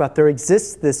we've talked about, there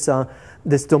exists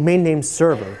this domain name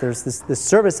server. There's this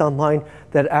service online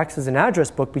that acts as an address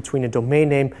book between a domain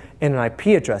name and an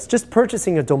IP address. Just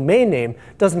purchasing a domain name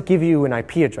doesn't give you an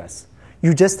IP address.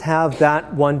 You just have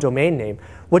that one domain name.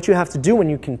 What you have to do when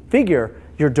you configure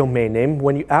your domain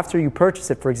name, after you purchase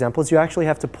it, for example, is you actually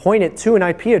have to point it to an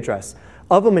IP address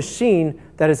of a machine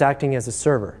that is acting as a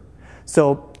server.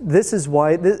 So this is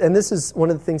why, and this is one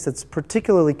of the things that's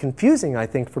particularly confusing, I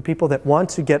think, for people that want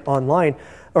to get online,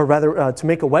 or rather to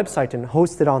make a website and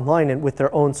host it online and with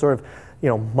their own sort of,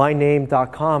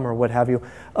 myname.com or what have you.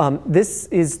 This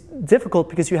is difficult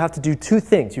because you have to do two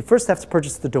things. You first have to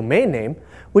purchase the domain name,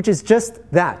 which is just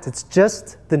that. It's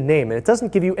just the name, and it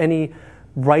doesn't give you any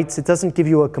rights. It doesn't give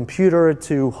you a computer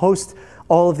to host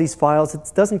all of these files.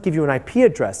 It doesn't give you an IP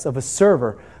address of a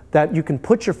server that you can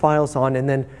put your files on and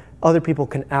then other people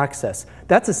can access.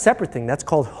 That's a separate thing. That's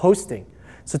called hosting.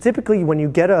 So typically when you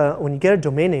get a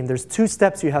domain name, there's 2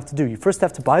 steps you have to do. You first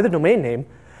have to buy the domain name,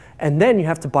 and then you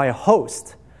have to buy a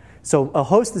host. So a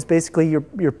host is basically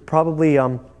you're probably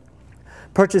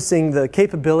purchasing the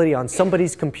capability on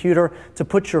somebody's computer to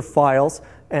put your files,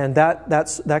 and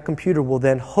that computer will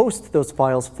then host those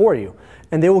files for you.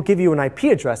 And they will give you an IP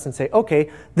address and say, okay,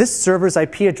 this server's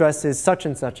IP address is such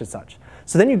and such and such.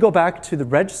 So then you go back to the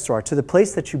registrar, to the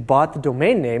place that you bought the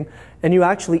domain name, and you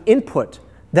actually input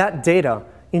that data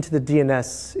into the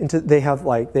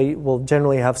DNS. They will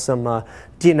generally have some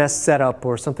DNS setup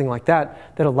or something like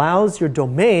that that allows your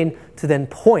domain to then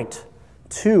point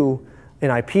to an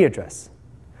IP address.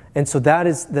 And so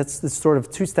that's the sort of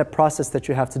 2-step process that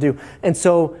you have to do. And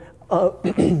so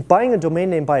buying a domain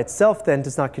name by itself then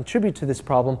does not contribute to this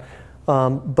problem.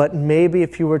 But maybe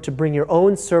if you were to bring your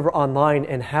own server online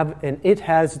and it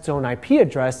has its own IP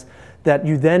address that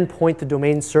you then point the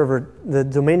domain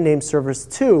name servers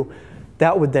to,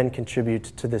 that would then contribute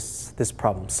to this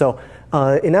problem. So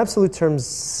in absolute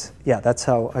terms, yeah, that's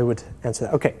how I would answer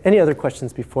that. Okay, any other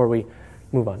questions before we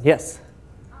move on? Yes?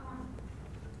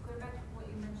 Going back to what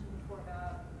you mentioned before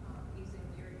about using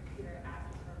your computer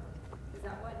as a server, is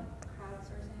that what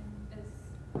crowdsourcing is?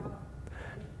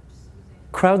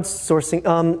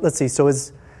 Crowdsourcing, let's see, so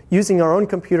is using our own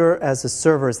computer as a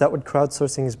server, is that what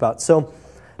crowdsourcing is about? So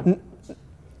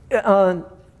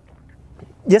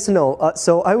yes and no.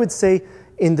 So I would say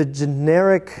in the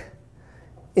generic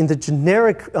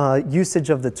usage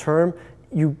of the term,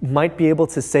 you might be able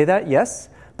to say that, yes.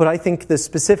 But I think the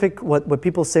specific, what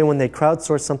people say when they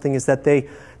crowdsource something is that they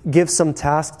give some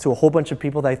task to a whole bunch of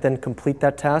people that then complete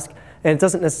that task. And it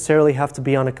doesn't necessarily have to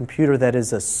be on a computer that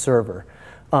is a server.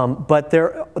 But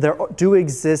there do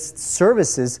exist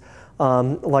services,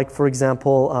 like, for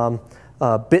example,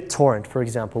 BitTorrent, for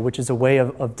example, which is a way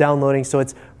of downloading. So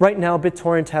it's right now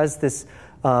BitTorrent has this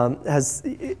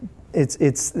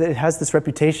it has this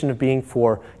reputation of being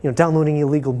for downloading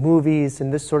illegal movies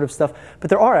and this sort of stuff. But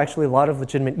there are actually a lot of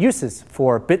legitimate uses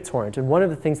for BitTorrent. And one of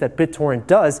the things that BitTorrent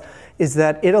does is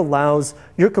that it allows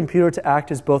your computer to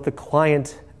act as both a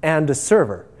client and a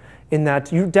server, in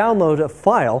that you download a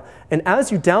file, and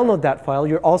as you download that file,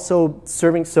 you're also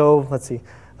serving. So let's see.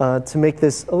 To make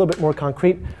this a little bit more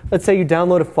concrete, let's say you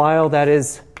download a file that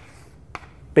is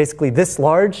basically this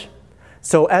large.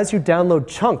 So as you download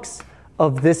chunks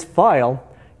of this file,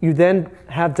 you then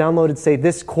have downloaded, say,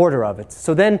 this quarter of it.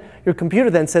 So then your computer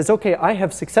then says, okay, I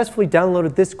have successfully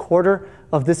downloaded this quarter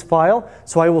of this file,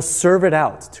 so I will serve it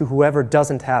out to whoever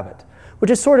doesn't have it.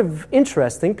 Which is sort of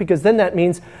interesting, because then that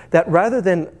means that rather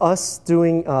than us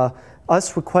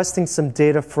requesting some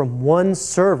data from one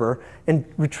server and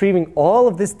retrieving all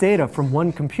of this data from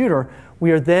one computer,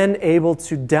 we are then able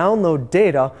to download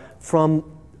data from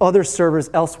other servers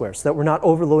elsewhere, so that we're not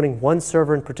overloading one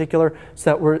server in particular.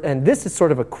 And this is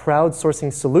sort of a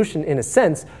crowdsourcing solution in a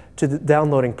sense to the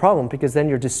downloading problem, because then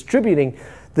you're distributing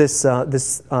this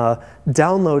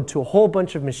download to a whole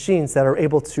bunch of machines that are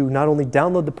able to not only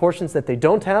download the portions that they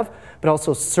don't have, but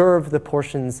also serve the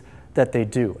portions that they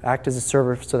do, act as a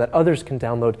server so that others can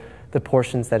download the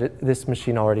portions that this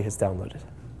machine already has downloaded.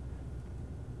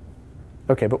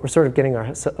 Okay, but we're sort of getting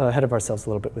ahead of ourselves a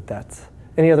little bit with that.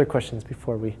 Any other questions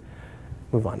before we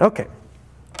move on? Okay.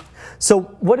 So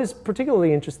what is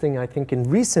particularly interesting, I think, in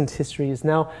recent history is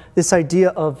now this idea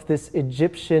of this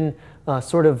Egyptian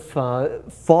sort of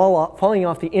falling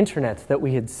off the internet that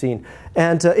we had seen.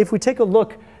 And if we take a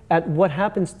look at what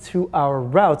happens to our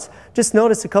routes, just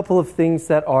notice a couple of things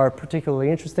that are particularly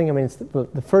interesting. I mean, it's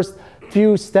the first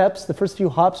few steps, the first few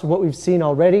hops of what we've seen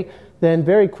already. Then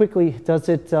very quickly does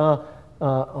it,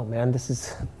 oh man, this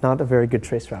is not a very good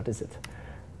trace route, is it?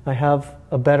 I have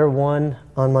a better one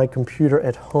on my computer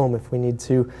at home if we need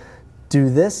to do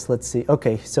this. Let's see.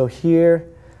 Okay, so here,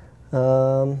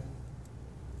 all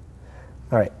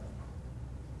right.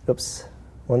 Oops,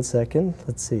 1 second.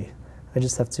 Let's see. I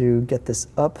just have to get this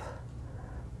up.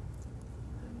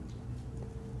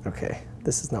 Okay,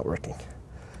 this is not working.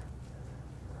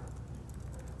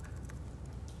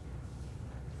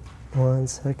 1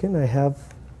 second. I have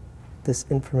this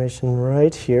information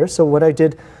right here. So what I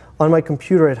did on my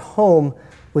computer at home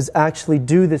was actually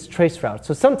do this trace route.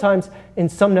 So sometimes in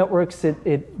some networks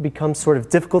it becomes sort of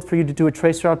difficult for you to do a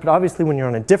trace route, but obviously when you're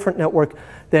on a different network,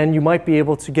 then you might be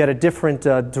able to get a different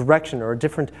direction or a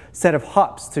different set of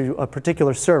hops to a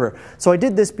particular server. So I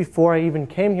did this before I even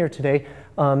came here today.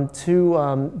 to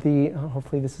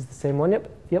hopefully this is the same one, yep,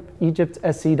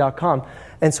 egyptsce.com.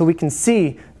 And so we can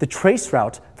see the trace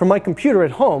route from my computer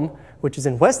at home, which is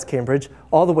in West Cambridge,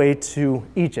 all the way to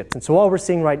Egypt. And so all we're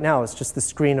seeing right now is just the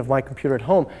screen of my computer at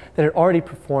home that had already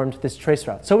performed this trace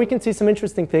route. So we can see some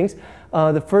interesting things.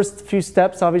 The first few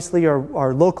steps, obviously,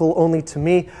 are local only to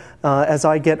me. As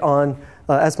I get on,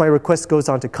 as my request goes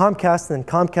on to Comcast, and then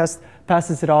Comcast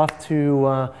passes it off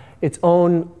to its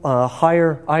own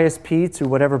higher ISP, to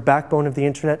whatever backbone of the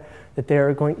internet that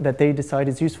they decide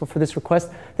is useful for this request.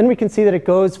 Then we can see that it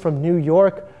goes from New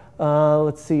York,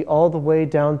 let's see, all the way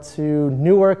down to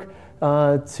Newark,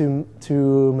 to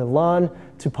Milan,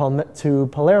 to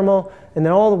Palermo, and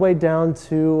then all the way down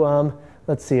to,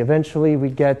 let's see, eventually we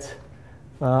get,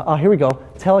 here we go,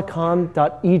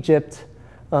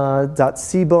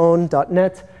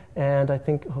 telecom.egypt.cbone.net, and I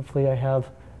think hopefully I have,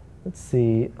 let's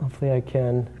see, hopefully I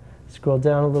can scroll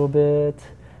down a little bit.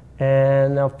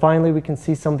 And now finally we can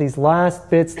see some of these last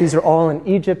bits. These are all in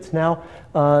Egypt now.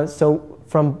 So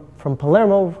from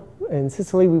Palermo in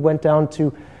Sicily, we went down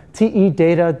to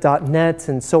tedata.net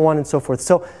and so on and so forth.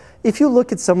 So if you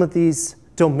look at some of these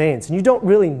domains and you don't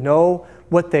really know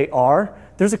what they are,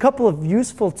 there's a couple of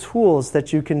useful tools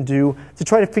that you can do to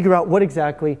try to figure out what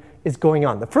exactly is going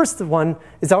on. The first one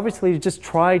is obviously to just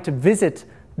try to visit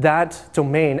that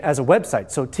domain as a website.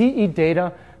 So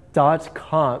tedata.com,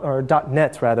 or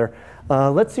 .net rather.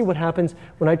 Let's see what happens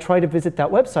when I try to visit that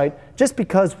website, just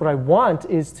because what I want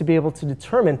is to be able to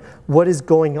determine what is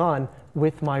going on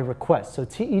with my request. So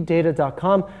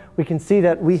tedata.com, we can see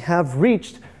that we have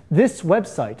reached this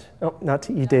website. Oh, not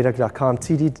tedata.com,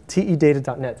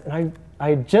 tedata.net. And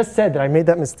I just said that I made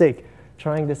that mistake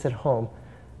trying this at home.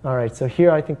 All right, so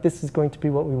here I think this is going to be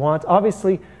what we want.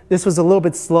 Obviously, this was a little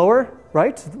bit slower,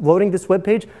 right, loading this web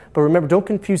page. But remember, don't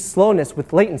confuse slowness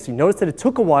with latency. Notice that it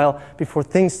took a while before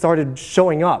things started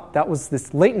showing up. That was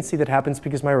this latency that happens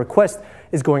because my request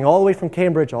is going all the way from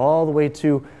Cambridge all the way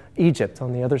to Egypt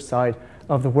on the other side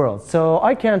of the world. So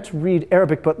I can't read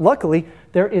Arabic, but luckily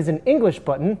there is an English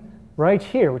button right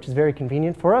here, which is very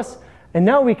convenient for us. And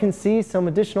now we can see some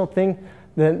additional thing.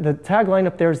 The tagline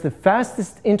up there is the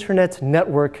fastest internet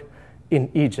network in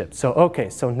Egypt. So okay,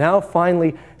 so now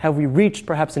finally have we reached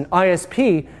perhaps an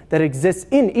ISP that exists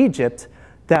in Egypt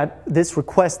that this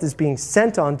request is being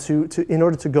sent on to in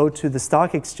order to go to the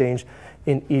stock exchange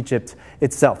in Egypt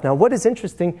itself. Now what is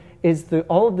interesting is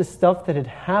all of the stuff that had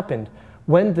happened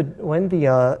when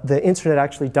the internet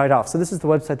actually died off. So this is the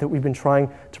website that we've been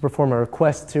trying to perform a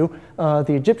request to,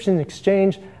 the Egyptian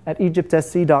exchange at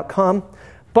egyptsce.com.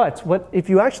 But if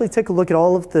you actually take a look at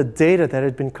all of the data that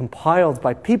had been compiled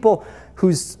by people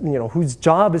whose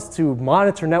job is to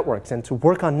monitor networks and to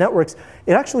work on networks,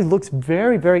 it actually looks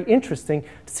very, very interesting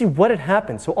to see what had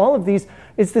happened. So all of these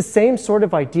is the same sort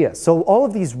of idea. So all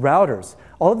of these routers,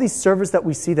 all of these servers that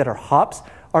we see that are hops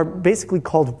are basically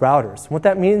called routers. What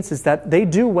that means is that they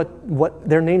do what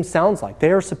their name sounds like.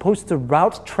 They are supposed to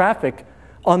route traffic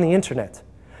on the internet.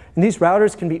 And these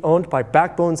routers can be owned by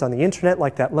backbones on the internet,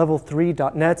 like that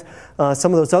level3.net.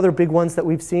 Some of those other big ones that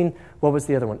we've seen, what was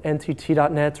the other one?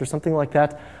 NTT.net or something like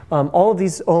that. All of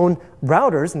these own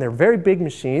routers, and they're very big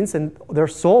machines, and their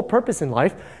sole purpose in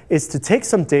life is to take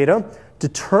some data,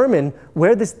 determine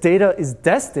where this data is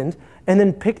destined, and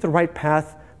then pick the right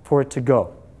path for it to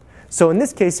go. So in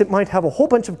this case, it might have a whole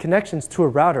bunch of connections to a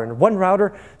router. And one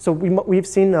router, so we've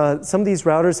seen some of these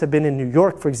routers have been in New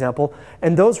York, for example,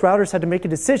 and those routers had to make a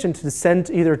decision to send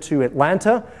either to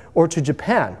Atlanta or to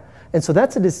Japan. And so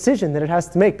that's a decision that it has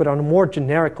to make, but on a more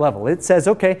generic level. It says,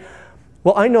 okay,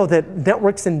 well, I know that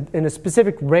networks in a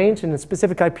specific range, in a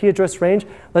specific IP address range,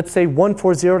 let's say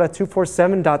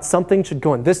 140.247.something should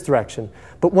go in this direction,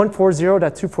 but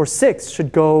 140.246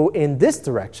 should go in this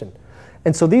direction.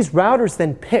 And so these routers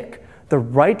then pick the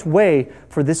right way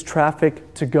for this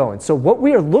traffic to go. And so what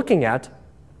we are looking at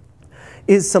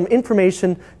is some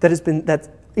information that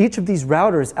each of these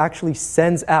routers actually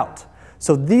sends out.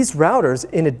 So these routers,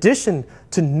 in addition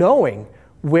to knowing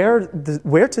where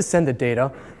to send the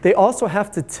data, they also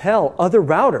have to tell other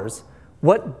routers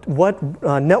what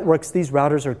networks these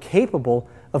routers are capable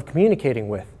of communicating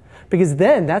with. Because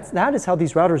then that is how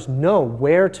these routers know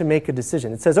where to make a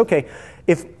decision. It says, okay,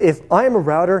 if I am a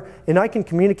router and I can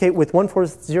communicate with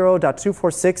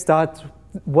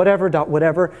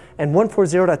 140.246.whatever and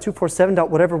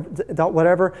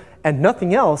 140.247.whatever and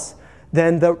nothing else,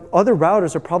 then the other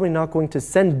routers are probably not going to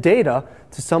send data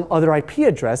to some other IP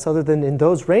address other than in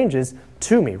those ranges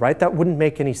to me, right? That wouldn't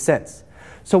make any sense.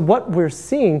 So what we're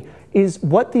seeing is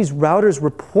what these routers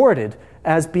reported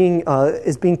as being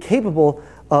capable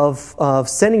of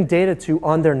sending data to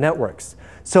on their networks.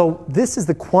 So this is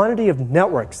the quantity of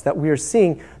networks that we are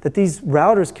seeing that these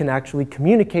routers can actually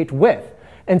communicate with.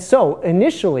 And so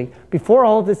initially, before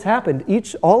all of this happened,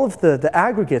 all of the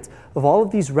aggregates of all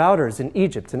of these routers in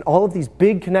Egypt and all of these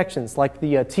big connections, like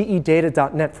the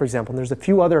TEdata.net, for example, and there's a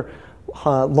few other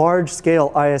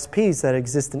large-scale ISPs that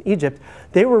exist in Egypt,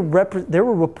 they were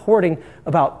reporting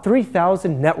about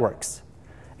 3,000 networks.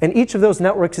 And each of those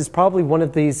networks is probably one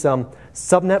of these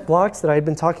subnet blocks that I had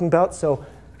been talking about. So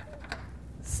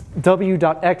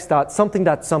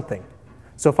w.x.something.something.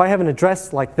 So if I have an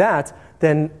address like that,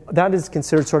 then that is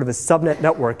considered sort of a subnet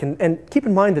network. And keep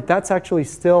in mind that that's actually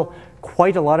still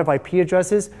quite a lot of IP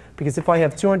addresses, because if I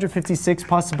have 256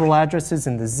 possible addresses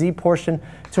in the Z portion,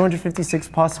 256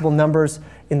 possible numbers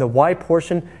in the Y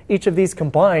portion, each of these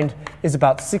combined is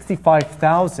about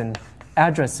 65,000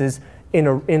 addresses in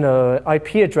a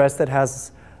IP address that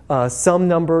has some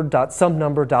number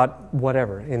dot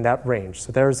whatever in that range.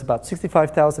 So there's about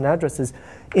 65,000 addresses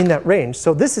in that range.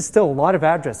 So this is still a lot of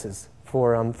addresses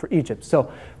for Egypt.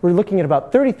 So we're looking at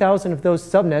about 30,000 of those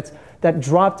subnets that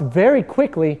dropped very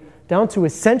quickly down to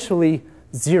essentially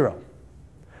zero.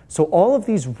 So all of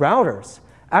these routers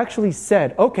actually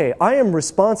said, okay, I am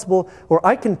responsible, or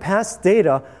I can pass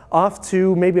data off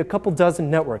to maybe a couple dozen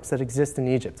networks that exist in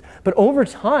Egypt. But over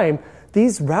time,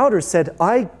 these routers said,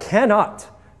 I cannot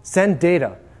send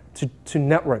data to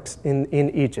networks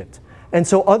in Egypt. And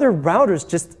so other routers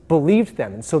just believed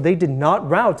them, and so they did not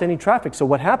route any traffic. So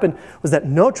what happened was that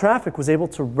no traffic was able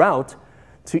to route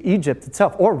to Egypt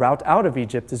itself, or route out of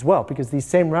Egypt as well, because these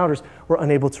same routers were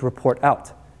unable to report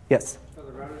out. Yes? Are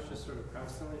the routers just sort of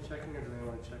constantly checking, or do they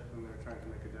only check when they're trying to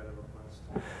make a data request?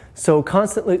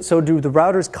 So do the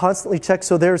routers constantly check?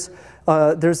 So there's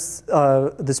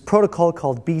this protocol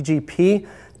called BGP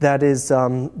that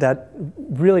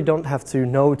really don't have to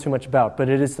know too much about, but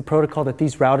it is the protocol that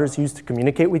these routers use to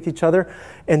communicate with each other,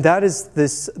 and that is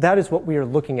what we are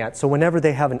looking at. So whenever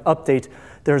they have an update,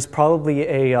 there's probably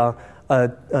a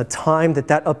time that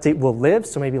update will live,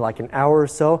 so maybe like an hour or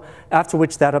so, after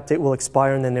which that update will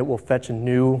expire, and then it will fetch a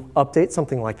new update,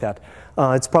 something like that.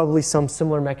 It's probably some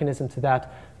similar mechanism to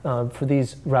that for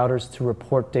these routers to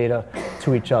report data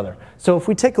to each other. So if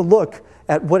we take a look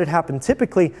at what had happened,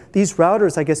 typically these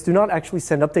routers, I guess, do not actually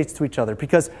send updates to each other,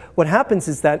 because what happens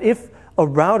is that if a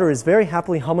router is very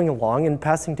happily humming along and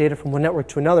passing data from one network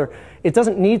to another, it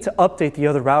doesn't need to update the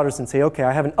other routers and say, okay,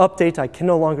 I have an update, I can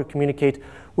no longer communicate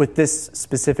with this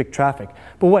specific traffic.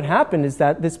 But what happened is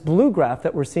that this blue graph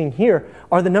that we're seeing here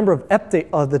are the number of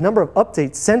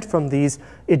updates sent from these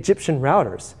Egyptian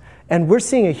routers. And we're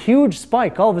seeing a huge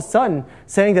spike all of a sudden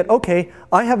saying that, okay,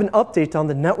 I have an update on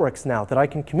the networks now that I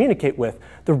can communicate with.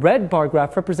 The red bar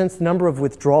graph represents the number of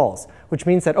withdrawals, which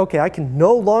means that, okay, I can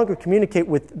no longer communicate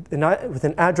with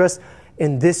an address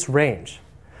in this range.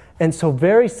 And so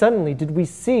very suddenly did we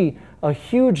see a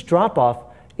huge drop-off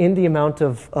in the amount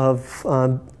of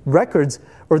records,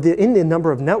 or in the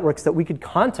number of networks that we could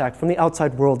contact from the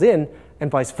outside world in, and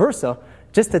vice versa,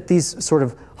 just at these sort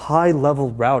of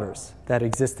high-level routers that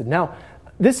existed. Now,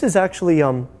 this is actually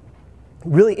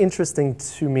really interesting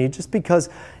to me, just because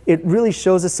it really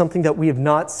shows us something that we have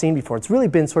not seen before. It's really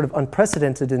been sort of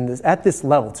unprecedented at this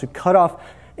level, to cut off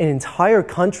an entire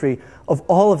country of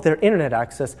all of their internet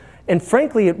access. And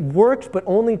frankly, it worked, but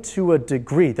only to a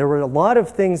degree. There were a lot of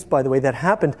things, by the way, that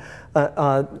happened.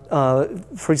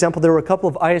 For example, there were a couple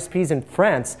of ISPs in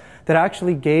France that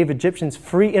actually gave Egyptians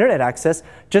free internet access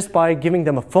just by giving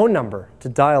them a phone number to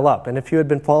dial up. And if you had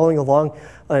been following along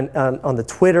on the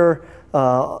Twitter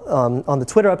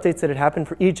updates that had happened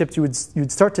for Egypt,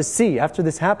 you'd start to see after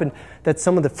this happened that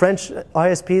some of the French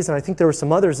ISPs, and I think there were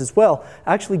some others as well,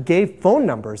 actually gave phone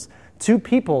numbers to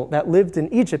people that lived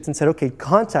in Egypt and said, okay,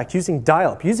 contact using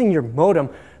dial-up, using your modem,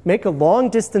 make a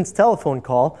long-distance telephone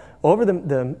call over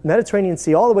the Mediterranean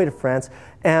Sea all the way to France,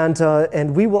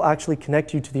 and we will actually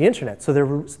connect you to the internet. So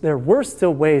there were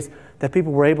still ways that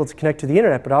people were able to connect to the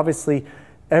internet, but obviously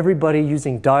everybody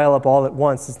using dial-up all at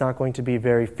once is not going to be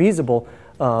very feasible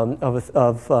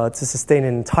to sustain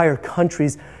an entire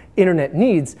country's internet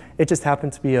needs. It just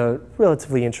happened to be a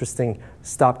relatively interesting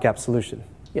stopgap solution.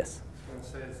 Yes?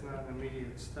 It's not an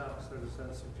immediate stop, so does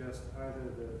that suggest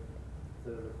either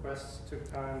the requests took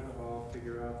time to all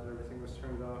figure out that everything was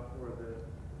turned off, or that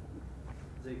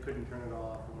they couldn't turn it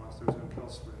all off unless there was no kill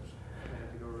switch? They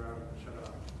had to go around and shut it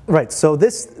off. Right, so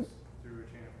this... Through a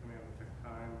chain of command that took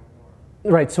time?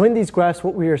 Or... Right, so in these graphs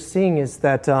what we are seeing is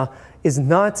that is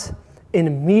not an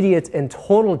immediate and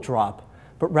total drop,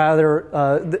 but rather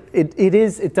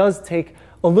it does take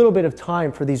a little bit of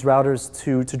time for these routers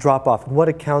to drop off. And what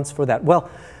accounts for that? Well,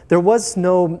 there was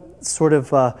no sort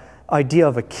of idea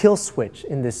of a kill switch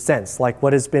in this sense, like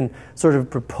what has been sort of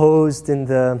proposed in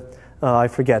the, I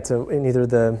forget, in either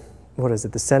the, what is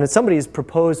it, the Senate? Somebody has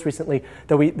proposed recently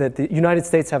that the United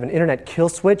States have an internet kill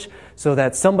switch so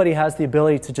that somebody has the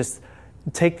ability to just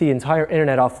take the entire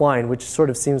internet offline, which sort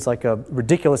of seems like a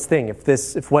ridiculous thing.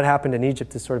 If what happened in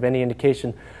Egypt is sort of any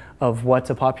indication of what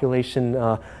a population,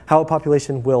 how a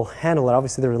population will handle it.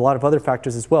 Obviously, there are a lot of other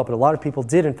factors as well, but a lot of people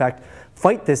did, in fact,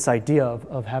 fight this idea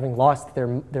of having lost their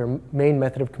main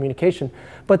method of communication.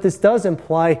 But this does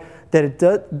imply that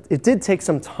it did take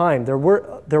some time. There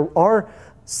were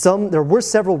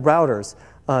several routers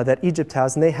that Egypt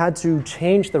has, and they had to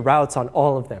change the routes on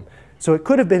all of them. So it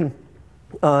could have been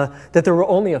that there were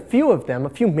only a few of them, a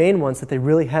few main ones that they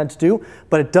really had to do,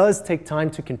 but it does take time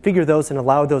to configure those and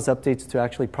allow those updates to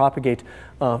actually propagate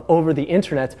over the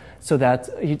internet so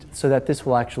that this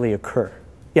will actually occur.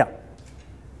 Yeah?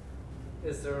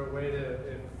 Is there a way to,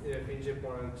 if Egypt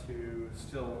wanted to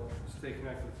still stay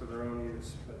connected for their own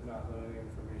use but not know any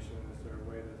information, is there a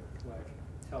way to like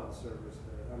tell the servers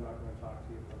that I'm not going to talk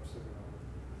to you, but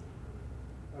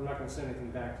I'm not going to send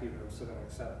anything back to you, but I'm still going to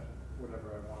accept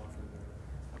whatever I want from there?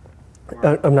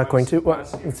 I'm not going to. Well,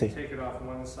 Let's see. Take it off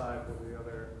one side, but the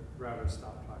other router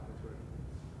stop talking to it.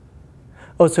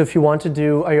 Oh, so if you want to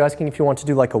do, are you asking if you want to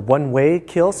do like a one-way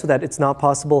kill so that it's not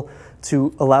possible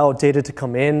to allow data to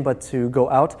come in but to go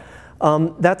out?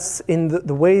 That's in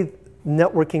the way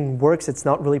networking works, it's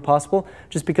not really possible,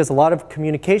 just because a lot of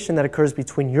communication that occurs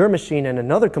between your machine and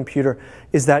another computer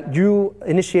is that you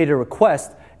initiate a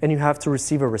request and you have to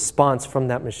receive a response from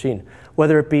that machine,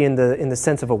 whether it be in the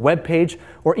sense of a web page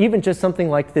or even just something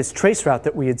like this trace route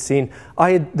that we had seen.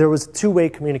 There was two-way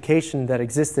communication that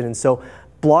existed, and so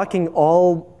blocking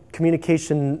all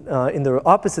communication in the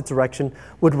opposite direction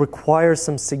would require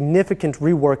some significant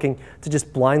reworking to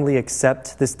just blindly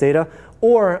accept this data.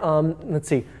 Or, let's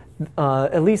see,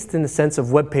 at least in the sense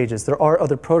of web pages, there are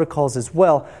other protocols as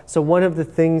well. So one of the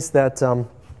things that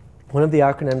one of the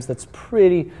acronyms that's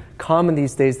pretty common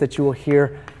these days that you will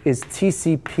hear is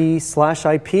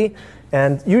TCP/IP.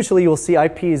 And usually you'll see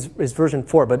IP is version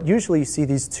 4, but usually you see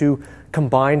these two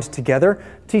combined together.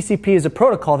 TCP is a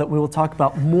protocol that we will talk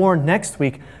about more next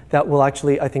week that will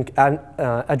actually, I think,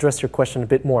 address your question a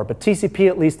bit more. But TCP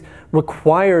at least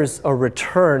requires a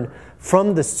return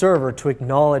from the server to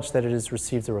acknowledge that it has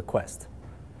received a request.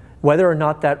 Whether or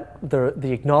not that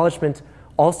the acknowledgement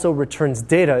also returns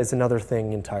data is another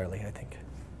thing entirely, I think.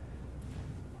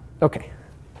 Okay.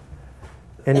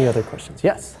 Any other questions?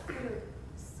 Yes?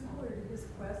 Similar to his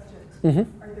question,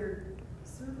 Mm-hmm. are there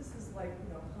services like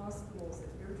hospitals and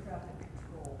air traffic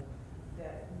control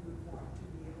that you would want to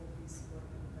be able to be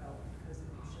selective about because if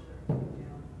you shut everything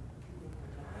down, people will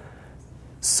die?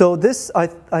 So this,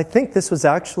 I think this was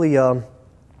actually a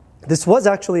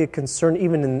concern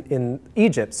even in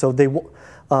Egypt. So people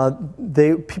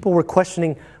were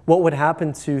questioning what would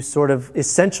happen to sort of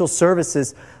essential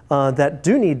services that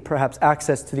do need perhaps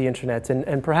access to the internet,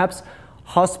 and perhaps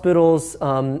hospitals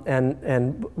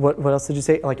and what else did you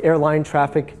say? Like airline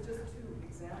traffic. Just 2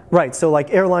 examples. Right. So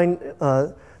like airline.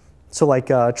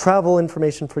 Travel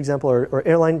information, for example, or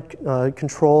airline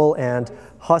control and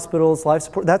hospitals, life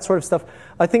support, that sort of stuff.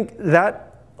 I think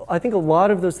a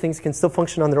lot of those things can still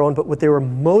function on their own, but what they were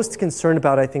most concerned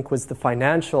about, I think, was the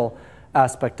financial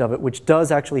aspect of it, which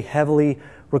does actually heavily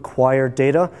require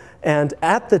data. And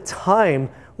at the time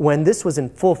when this was in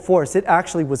full force, it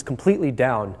actually was completely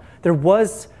down. There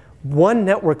was one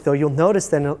network, though. You'll notice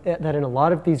that in a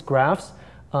lot of these graphs,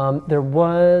 there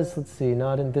was, let's see,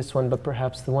 not in this one, but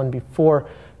perhaps the one before,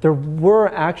 there were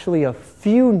actually a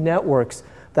few networks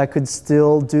that could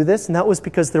still do this, and that was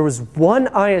because there was one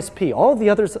ISP. All of the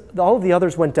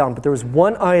others went down, but there was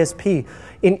one ISP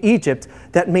in Egypt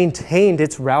that maintained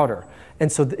its router. And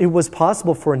so it was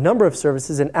possible for a number of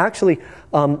services, and actually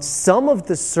some of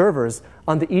the servers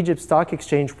on the Egypt Stock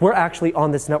Exchange were actually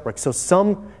on this network. So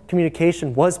some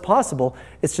communication was possible.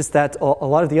 It's just that a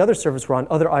lot of the other servers were on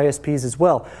other ISPs as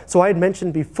well. So I had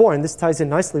mentioned before, and this ties in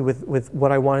nicely with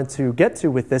what I wanted to get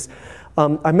to with this,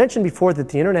 I mentioned before that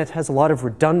the internet has a lot of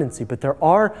redundancy, but there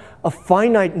are a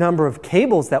finite number of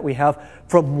cables that we have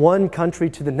from one country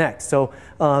to the next. So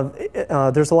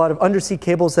there's a lot of undersea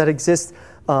cables that exist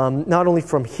not only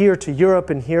from here to Europe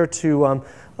and here to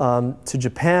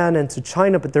Japan and to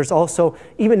China, but there's also,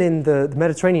 even in the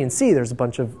Mediterranean Sea, there's a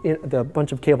bunch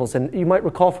of cables. And you might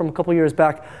recall from a couple years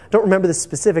back, don't remember the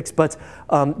specifics, but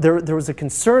there was a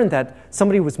concern that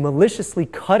somebody was maliciously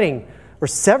cutting or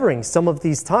severing some of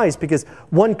these ties because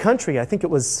one country, I think it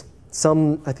was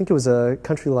a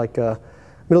country like a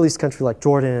Middle East country like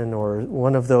Jordan or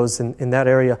one of those in that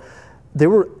area, they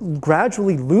were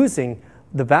gradually losing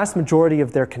the vast majority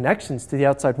of their connections to the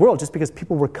outside world, just because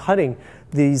people were cutting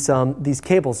these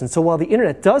cables. And so while the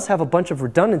internet does have a bunch of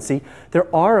redundancy,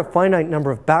 there are a finite number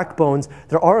of backbones,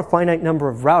 there are a finite number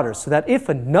of routers, so that if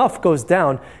enough goes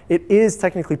down, it is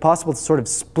technically possible to sort of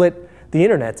split the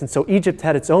internet. And so Egypt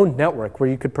had its own network where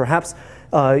you could perhaps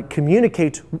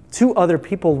communicate to other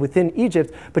people within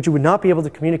Egypt, but you would not be able to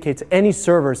communicate to any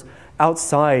servers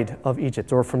outside of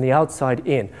Egypt or from the outside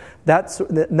in. That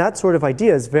sort of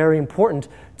idea is very important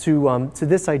to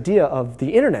this idea of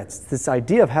the internet, this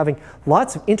idea of having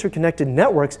lots of interconnected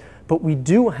networks, but we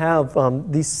do have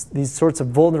these sorts of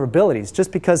vulnerabilities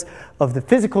just because of the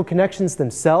physical connections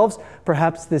themselves.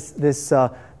 Perhaps this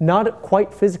not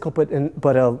quite physical,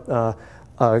 but a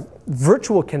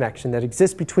virtual connection that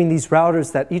exists between these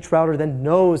routers, that each router then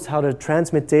knows how to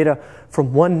transmit data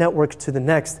from one network to the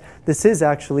next. This is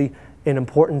actually an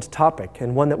important topic,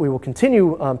 and one that we will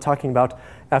continue talking about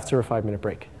after a 5-minute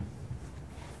break.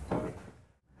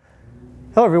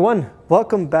 Hello everyone,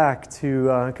 welcome back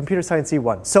to Computer Science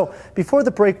E1. So before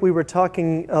the break we were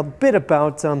talking a bit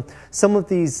about some of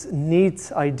these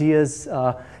neat ideas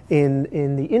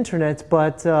in the internet,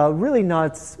 but really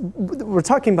not, we're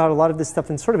talking about a lot of this stuff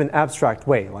in sort of an abstract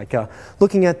way, like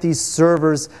looking at these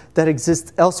servers that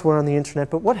exist elsewhere on the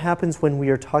internet, but what happens when we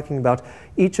are talking about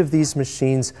each of these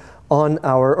machines on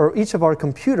each of our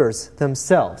computers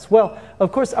themselves? Well,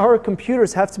 of course, our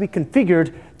computers have to be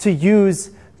configured to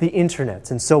use the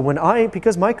internet. And so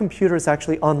because my computer is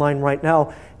actually online right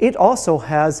now, it also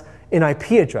has an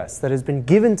IP address that has been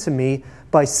given to me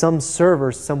by some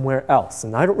server somewhere else.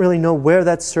 And I don't really know where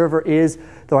that server is,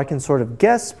 though I can sort of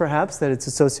guess perhaps that it's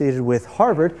associated with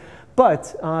Harvard,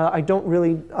 but I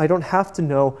don't have to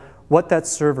know what that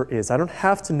server is. I don't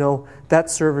have to know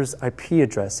that server's IP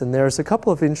address. And there's a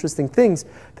couple of interesting things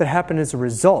that happen as a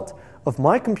result of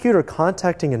my computer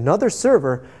contacting another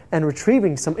server and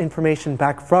retrieving some information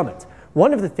back from it.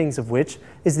 One of the things of which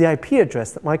is the IP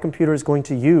address that my computer is going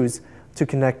to use to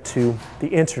connect to the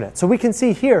internet. So we can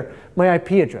see here my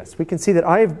IP address. We can see that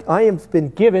I have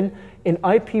been given an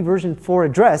IP version 4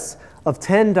 address of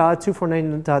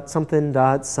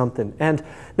 10.249.something.something. And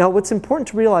now what's important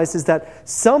to realize is that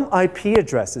some IP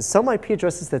addresses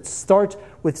that start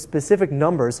with specific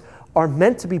numbers are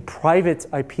meant to be private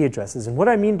IP addresses. And what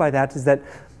I mean by that is that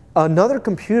another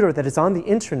computer that is on the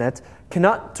internet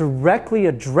cannot directly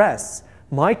address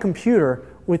my computer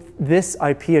with this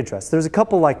IP address. There's a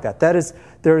couple like that. There's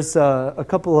a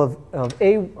couple of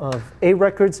A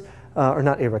records, or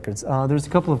not A records. There's a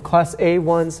couple of Class A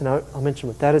ones, and I'll mention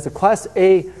what that is. A Class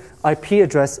A IP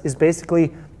address is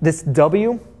basically this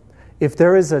W. If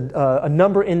there is a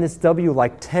number in this W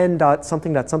like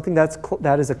 10.something.something,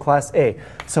 that is a Class A.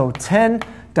 So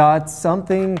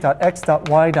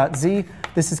 10.something.x.y.z,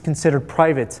 this is considered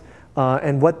private.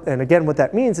 And again, what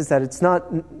that means is that it's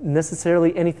not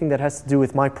necessarily anything that has to do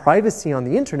with my privacy on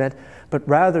the internet, but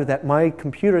rather that my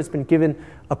computer has been given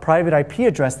a private IP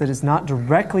address that is not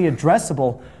directly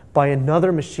addressable by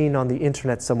another machine on the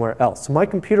internet somewhere else. So my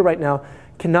computer right now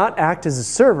cannot act as a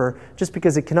server just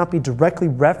because it cannot be directly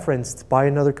referenced by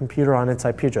another computer on its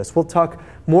IP address. We'll talk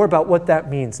more about what that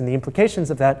means and the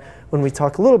implications of that when we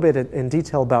talk a little bit in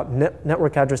detail about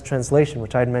network address translation,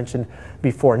 which I had mentioned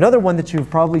before. Another one that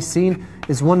you've probably seen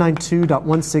is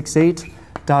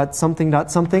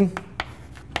 192.168.something.something.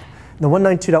 The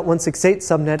 192.168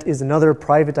 subnet is another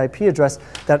private IP address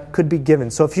that could be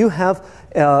given. So if you have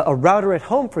a router at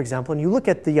home, for example, and you look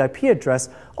at the IP address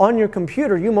on your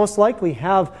computer, you most likely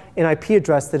have an IP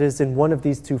address that is in one of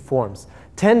these two forms.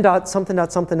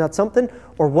 10.something.something.something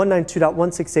or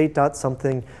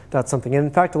 192.168.something.something. And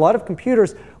in fact, a lot of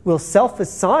computers will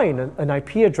self-assign an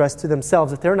IP address to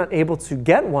themselves if they're not able to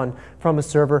get one from a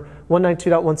server.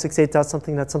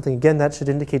 192.168.something.something. Again, that should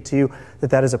indicate to you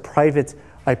that that is a private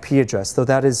IP address.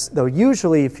 Though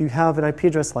usually if you have an IP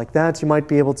address like that, you might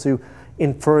be able to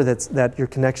infer that your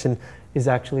connection is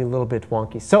actually a little bit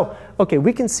wonky. So, okay,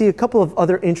 we can see a couple of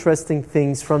other interesting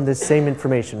things from this same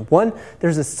information. One,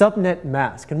 there's a subnet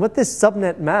mask. And what this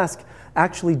subnet mask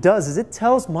actually does is it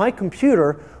tells my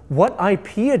computer what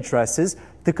IP addresses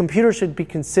the computer should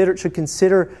consider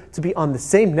to be on the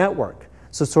same network.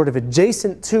 So sort of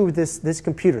adjacent to this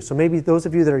computer. So maybe those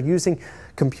of you that are using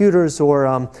computers or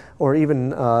even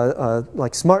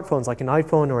like smartphones, like an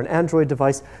iPhone or an Android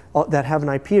device that have an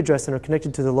IP address and are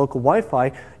connected to the local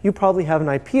Wi-Fi, you probably have an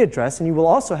IP address, and you will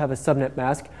also have a subnet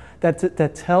mask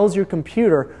that tells your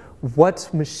computer what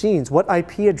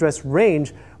IP address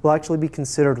range will actually be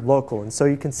considered local. And so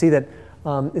you can see that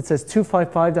it says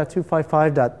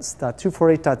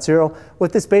 255.255.248.0.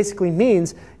 What this basically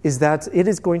means is that it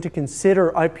is going to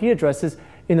consider IP addresses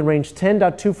in the range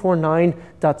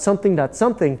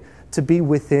 10.249.something.something to be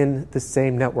within the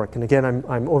same network. And again,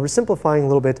 I'm oversimplifying a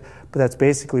little bit, but that's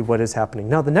basically what is happening.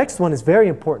 Now, the next one is very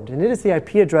important, and it is the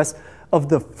IP address of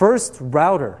the first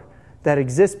router that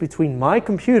exists between my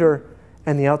computer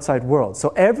and the outside world. So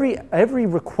every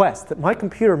request that my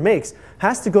computer makes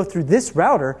has to go through this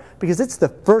router because it's the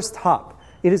first hop.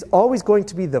 It is always going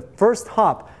to be the first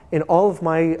hop in all of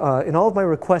my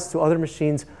requests to other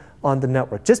machines on the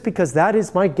network, just because that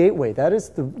is my gateway. That is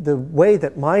the way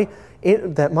that my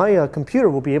computer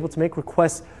will be able to make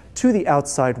requests to the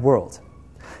outside world.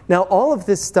 Now, all of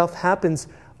this stuff happens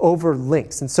over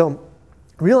links, and so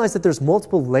realize that there's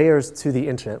multiple layers to the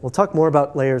internet. We'll talk more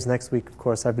about layers next week, of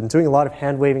course. I've been doing a lot of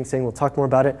hand waving saying we'll talk more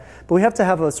about it, but we have to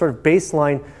have a sort of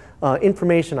baseline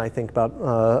information, I think, about,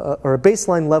 or a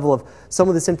baseline level of some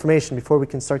of this information before we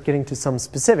can start getting to some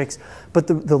specifics. But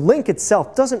the link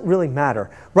itself doesn't really matter.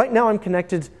 Right now I'm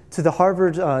connected to the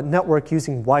Harvard network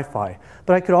using Wi-Fi,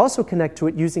 but I could also connect to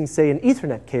it using, say, an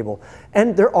Ethernet cable.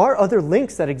 And there are other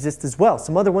links that exist as well.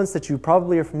 Some other ones that you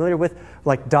probably are familiar with,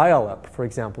 like dial-up, for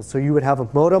example. So you would have a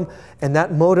modem, and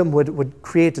that modem would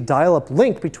create a dial-up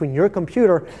link between your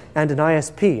computer and an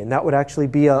ISP, and that would actually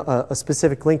be a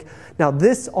specific link. Now,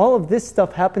 all of this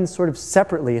stuff happens sort of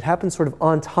separately. It happens sort of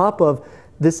on top of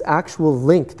this actual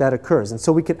link that occurs. And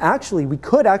so we could actually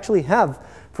have,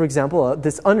 for example,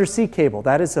 this undersea cable.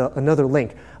 That is another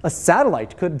link. A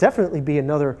satellite could definitely be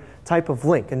another type of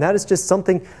link. And that is just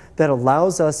something that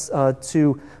allows us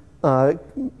to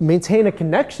maintain a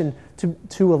connection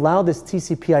to allow this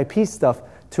TCP/IP stuff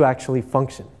to actually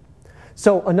function.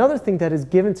 So another thing that is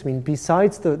given to me,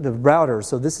 besides the router,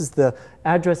 so this is the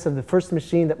address of the first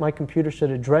machine that my computer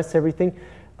should address everything,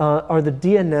 are the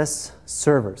DNS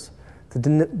servers.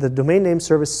 The domain name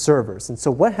service servers. And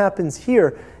so what happens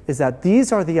here is that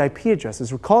these are the IP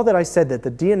addresses. Recall that I said that the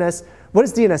DNS, what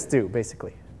does DNS do,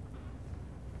 basically?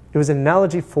 It was an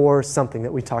analogy for something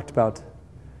that we talked about.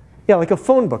 Yeah, like a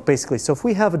phone book, basically. So if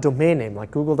we have a domain name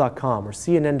like google.com or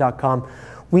cnn.com,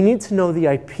 we need to know the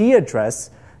IP address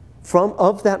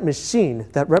of that machine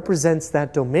that represents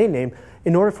that domain name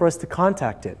in order for us to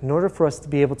contact it, in order for us to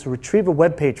be able to retrieve a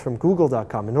web page from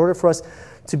google.com, in order for us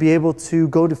to be able to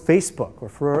go to Facebook, or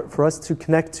for us to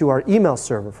connect to our email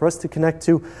server, for us to connect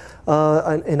to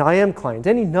an IM client.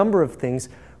 Any number of things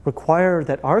require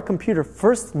that our computer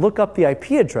first look up the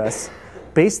IP address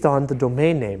based on the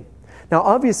domain name. Now,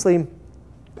 obviously,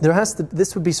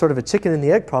 this would be sort of a chicken and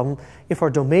the egg problem if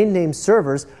our domain name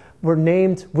servers were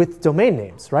named with domain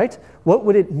names, right? What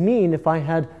would it mean if I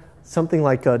had something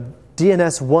like a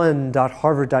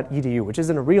dns1.harvard.edu, which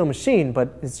isn't a real machine,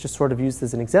 but it's just sort of used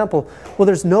as an example? Well,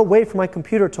 there's no way for my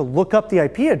computer to look up the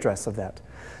IP address of that.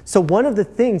 So one of the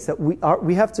things that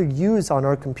we have to use on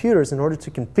our computers in order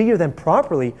to configure them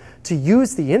properly to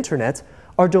use the internet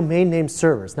are domain name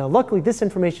servers. Now, luckily, this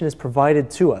information is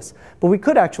provided to us, but we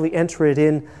could actually enter it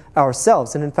in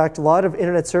ourselves. And in fact, a lot of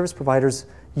internet service providers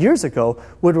years ago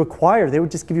they would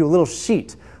just give you a little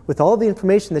sheet with all the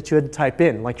information that you had to type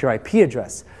in, like your IP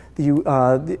address,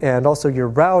 and also your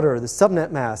router, the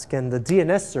subnet mask, and the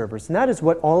DNS servers. And that is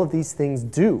what all of these things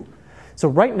do. So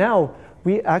right now,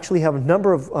 we actually have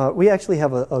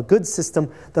a good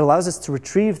system that allows us to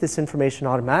retrieve this information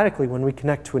automatically when we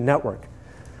connect to a network.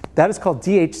 That is called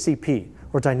DHCP,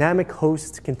 or Dynamic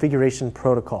Host Configuration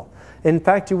Protocol. In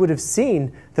fact, you would have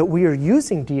seen that we are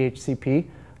using DHCP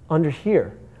under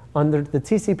here. Under the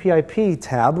TCP/IP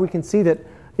tab, we can see that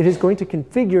it is going to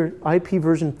configure IP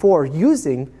version 4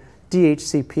 using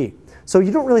DHCP. So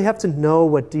you don't really have to know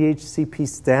what DHCP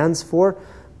stands for,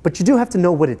 but you do have to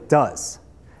know what it does.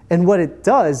 And what it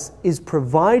does is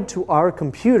provide to our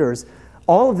computers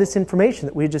all of this information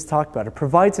that we just talked about. It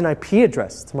provides an IP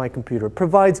address to my computer. It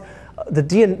provides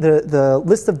the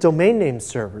list of domain name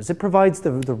servers. It provides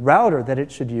the router that it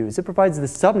should use. It provides the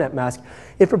subnet mask.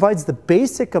 It provides the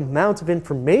basic amount of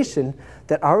information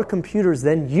that our computers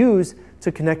then use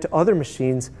to connect to other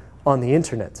machines on the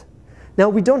internet. Now,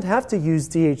 we don't have to use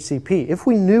DHCP. If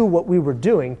we knew what we were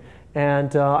doing,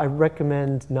 and I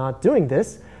recommend not doing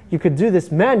this, you could do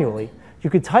this manually. You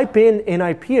could type in an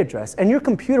IP address, and your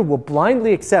computer will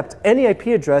blindly accept any IP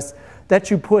address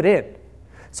that you put in.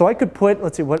 So I could put,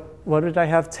 let's see, what did I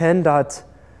have?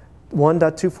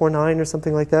 10.1.249 or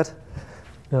something like that?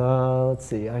 Let's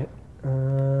see,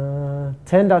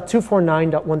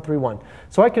 10.249.131.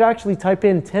 So I could actually type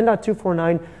in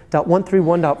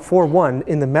 10.249.131.41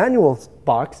 in the manual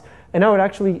box, and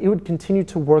it would continue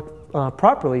to work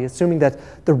properly, assuming that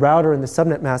the router and the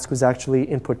subnet mask was actually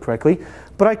input correctly.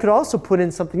 But I could also put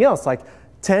in something else, like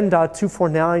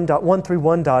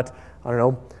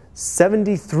 10.249.131.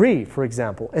 73, for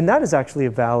example. And that is actually a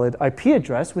valid IP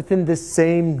address within this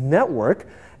same network.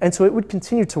 And so it would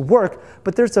continue to work,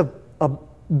 but there's a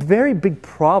very big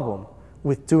problem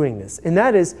with doing this. And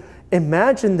that is,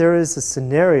 imagine there is a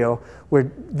scenario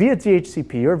where via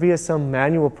DHCP or via some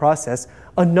manual process,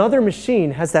 another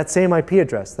machine has that same IP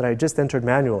address that I just entered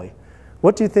manually.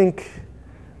 What do you think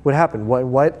would happen?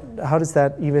 How does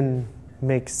that even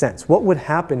make sense? What would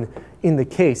happen in the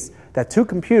case that two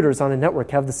computers on a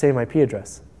network have the same IP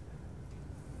address?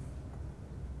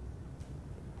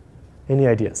 Any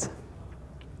ideas?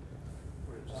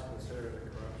 Would it just consider it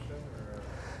a corruption, or?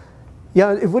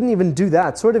 Yeah, it wouldn't even do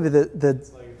that. Sort of the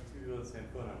It's like if you go to the same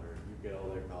phone number, you get all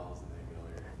their calls and they get all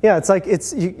your. yeah, it's like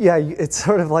it's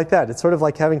sort of like that. It's sort of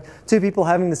like having two people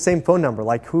having the same phone number.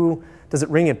 Like, who does it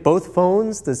ring at both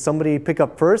phones? Does somebody pick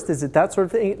up first? Is it that sort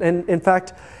of thing? And in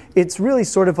fact, it's really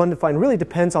sort of undefined. It really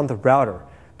depends on the router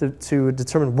to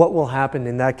determine what will happen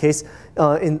in that case.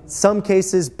 In some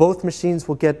cases, both machines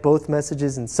will get both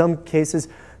messages. In some cases,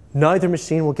 neither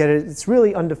machine will get it. It's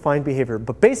really undefined behavior.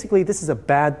 But basically, this is a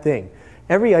bad thing.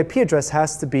 Every IP address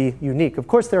has to be unique. Of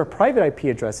course, there are private IP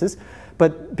addresses,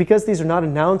 but because these are not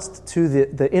announced to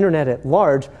the internet at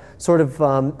large, sort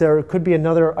of there could be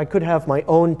another, I could have my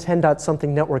own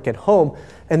 10.something network at home,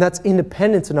 and that's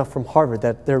independent enough from Harvard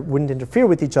that they wouldn't interfere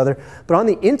with each other. But on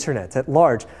the internet at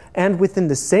large, and within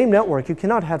the same network, you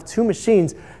cannot have two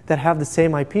machines that have the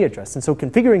same IP address. And so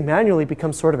configuring manually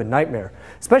becomes sort of a nightmare,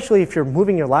 especially if you're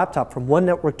moving your laptop from one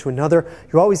network to another.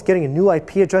 You're always getting a new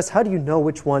IP address. How do you know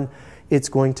which one it's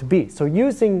going to be? So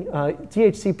using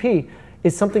DHCP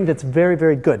is something that's very,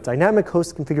 very good. Dynamic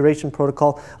Host Configuration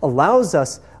Protocol allows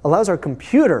our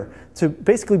computer to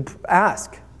basically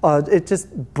ask, it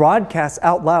just broadcasts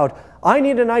out loud, I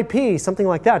need an IP, something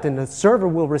like that, and the server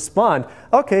will respond,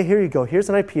 okay, here you go, here's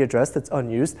an IP address that's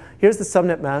unused, here's the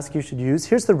subnet mask you should use,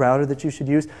 here's the router that you should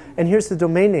use, and here's the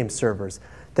domain name servers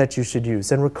that you should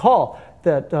use. And recall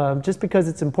that just because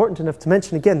it's important enough to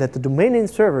mention again that the domain name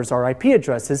servers are IP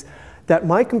addresses that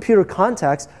my computer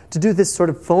contacts to do this sort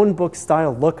of phone book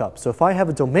style lookup. So if I have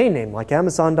a domain name like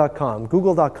Amazon.com,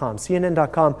 Google.com,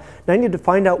 CNN.com, and I need to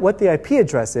find out what the IP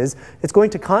address is, it's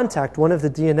going to contact one of the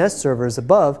DNS servers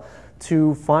above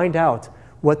to find out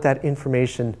what that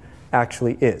information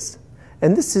actually is.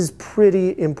 And this is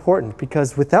pretty important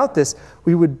because without this,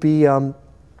 we would be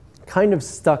kind of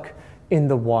stuck in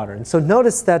the water. And so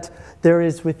notice that there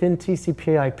is within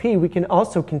TCP/IP, we can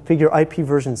also configure IP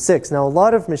version 6. Now, a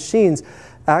lot of machines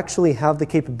actually have the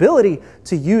capability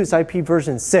to use IP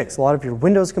version 6. A lot of your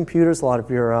Windows computers, a lot of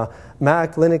your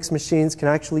Mac, Linux machines can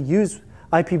actually use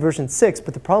IP version 6,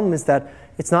 but the problem is that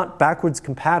it's not backwards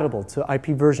compatible to IP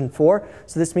version 4.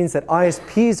 So this means that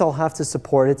ISPs all have to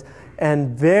support it, and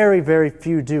very, very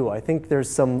few do. I think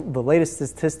there's the latest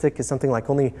statistic is something like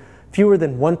only fewer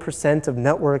than 1% of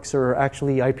networks are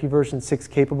actually IP version 6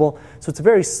 capable. So it's a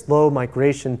very slow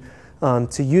migration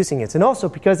to using it. And also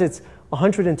because it's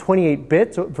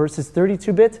 128-bit versus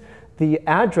 32-bit, the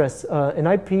address, an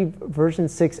IP version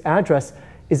 6 address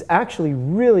is actually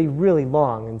really, really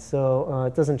long. And so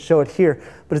it doesn't show it here,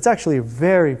 but it's actually a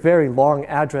very, very long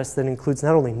address that includes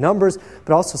not only numbers,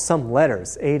 but also some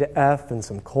letters, A to F and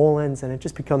some colons, and it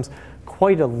just becomes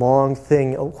quite a long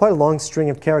thing, quite a long string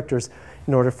of characters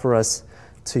in order for us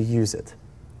to use it.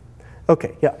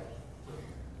 Okay, yeah?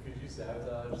 Could you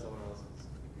sabotage someone else's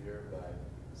computer by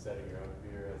setting your own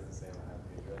computer as the same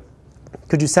IP address?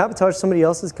 Could you sabotage somebody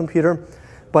else's computer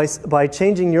by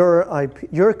changing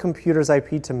your computer's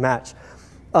IP to match?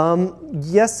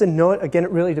 Yes and no. Again, it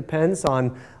really depends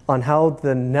on how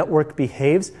the network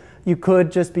behaves. You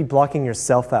could just be blocking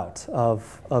yourself out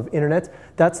of internet.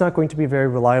 That's not going to be a very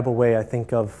reliable way, I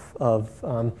think, of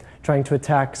trying to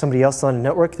attack somebody else on a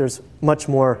network. There's much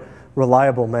more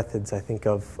reliable methods, I think,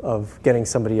 of getting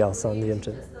somebody else on the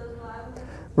internet.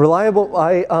 Reliable,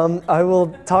 I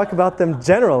will talk about them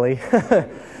generally,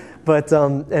 but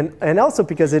and also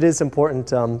because it is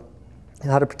important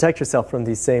how to protect yourself from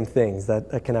these same things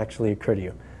that can actually occur to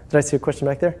you. Did I see a question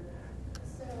back there?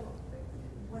 So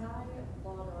when I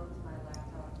log on to my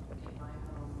laptop in my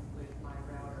home with my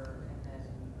router and then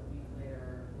a week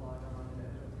later log on to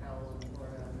a hotel in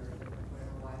Florida under a different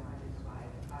whatever Wi-Fi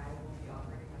device, I will be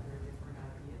operating under a different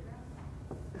IP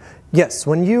address? Yes,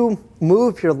 when you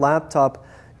move your laptop,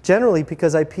 generally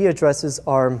because IP addresses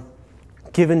are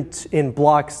given in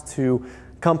blocks to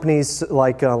companies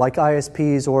like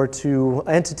ISPs or to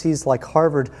entities like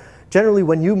Harvard, generally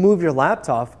when you move your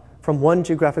laptop from one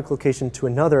geographic location to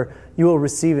another, you will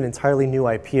receive an entirely new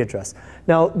IP address.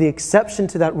 Now, the exception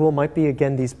to that rule might be,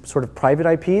 again, these sort of private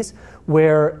IPs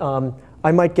where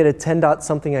I might get a 10 dot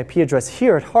something IP address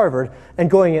here at Harvard, and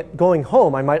going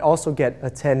home, I might also get a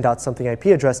 10 dot something IP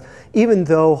address, even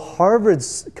though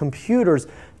Harvard's computers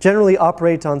generally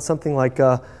operate on something like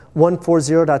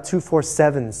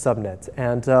 140.247 subnet,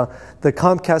 and the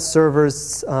Comcast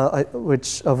servers,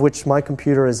 of which my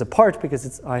computer is a part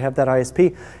because I have that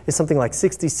ISP, is something like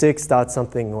 66 dot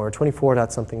something or 24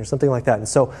 dot something or something like that. And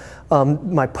so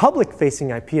my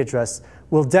public-facing IP address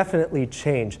will definitely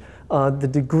change. The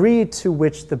degree to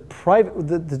which the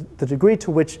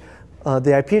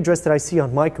IP address that I see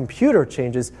on my computer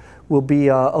changes will be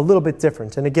a little bit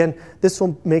different. And again, this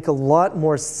will make a lot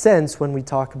more sense when we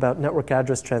talk about network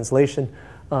address translation,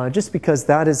 just because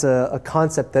that is a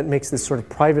concept that makes this sort of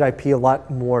private IP a lot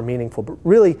more meaningful. But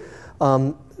really,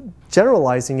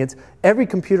 generalizing it, every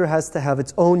computer has to have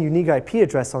its own unique IP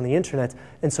address on the internet.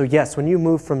 And so yes, when you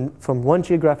move from one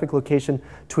geographic location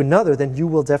to another, then you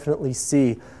will definitely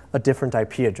see a different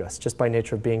IP address, just by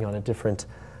nature of being on a different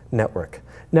network.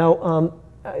 Now,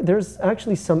 there's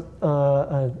actually some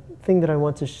thing that I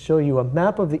want to show you, a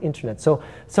map of the internet. So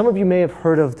some of you may have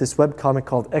heard of this webcomic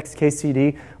called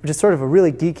XKCD, which is sort of a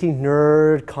really geeky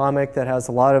nerd comic that has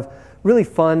a lot of really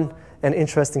fun and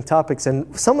interesting topics.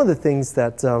 And some of the things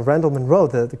that Randall Munroe,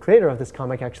 the creator of this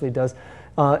comic, actually does,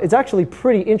 it's actually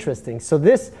pretty interesting. So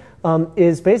this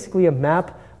is basically a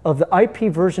map of the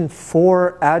IP version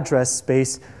 4 address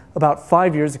space about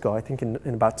 5 years ago. I think in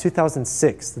about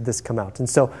 2006 did this come out. And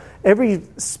so every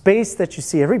space that you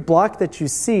see, every block that you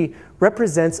see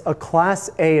represents a Class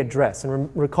A address. And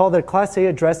recall that a Class A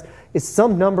address is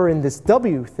some number in this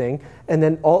W thing, and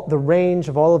then the range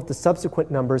of all of the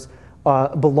subsequent numbers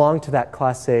belong to that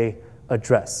Class A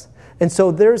address. And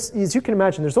so there's, as you can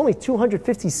imagine, there's only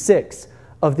 256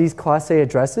 of these Class A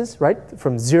addresses, right?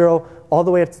 From 0 all the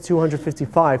way up to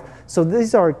 255. So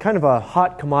these are kind of a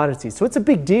hot commodity. So it's a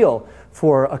big deal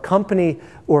for a company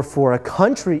or for a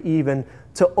country even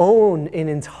to own an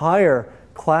entire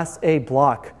Class A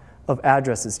block of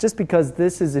addresses, just because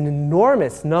this is an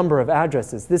enormous number of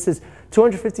addresses. This is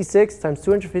 256 times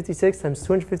 256 times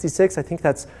 256. I think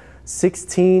that's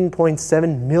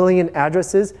 16.7 million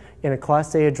addresses in a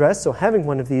Class A address. So having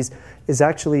one of these is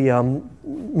actually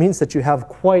means that you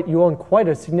own quite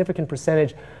a significant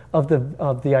percentage of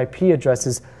the IP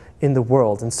addresses in the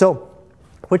world. And so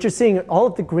what you're seeing, all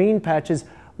of the green patches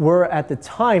were at the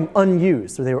time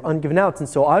unused, or they were ungiven out. And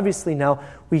so obviously now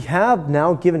we have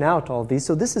now given out all of these.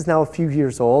 So this is now a few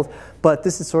years old, but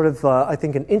this is sort of, I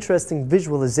think, an interesting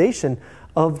visualization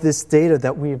of this data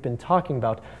that we have been talking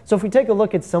about. So if we take a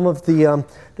look at some of the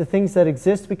things that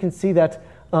exist, we can see that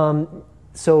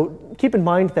so keep in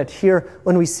mind that here,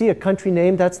 when we see a country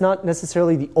name, that's not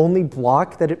necessarily the only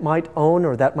block that it might own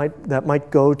or that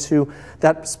might go to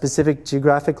that specific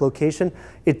geographic location.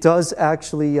 It does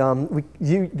actually,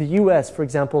 the US, for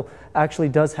example, actually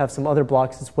does have some other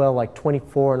blocks as well, like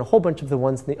 24 and a whole bunch of the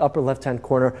ones in the upper left-hand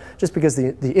corner. Just because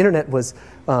the internet was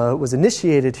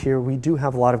initiated here, we do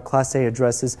have a lot of Class A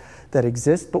addresses that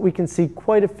exist, but we can see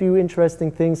quite a few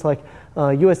interesting things, like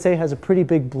USA has a pretty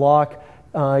big block.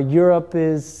 Europe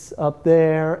is up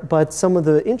there, but some of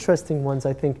the interesting ones,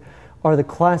 I think, are the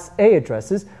Class A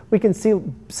addresses. We can see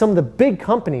some of the big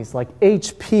companies like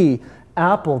HP,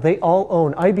 Apple, they all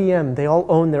own, IBM, they all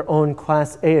own their own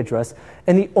Class A address.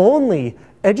 And the only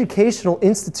educational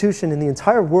institution in the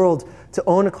entire world to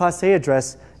own a Class A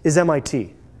address is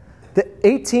MIT. The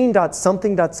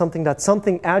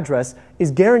 18.something.something.something address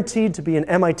is guaranteed to be an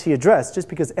MIT address just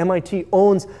because MIT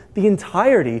owns the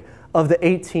entirety of the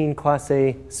 18 Class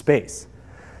A space.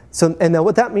 So, and now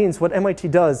what that means, what MIT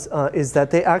does is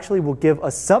that they actually will give a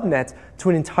subnet to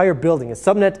an entire building. A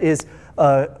subnet is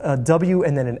a W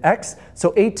and then an X.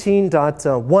 So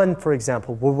 18.1, for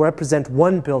example, will represent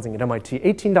one building at MIT.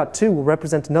 18.2 will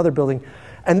represent another building.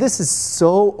 And this is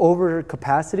so over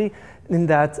capacity in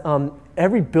that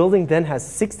every building then has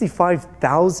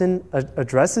 65,000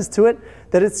 addresses to it,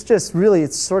 that it's just really,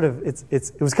 it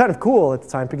was kind of cool at the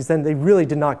time, because then they really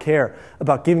did not care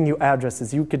about giving you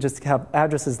addresses. You could just have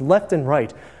addresses left and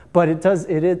right. But it does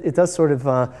sort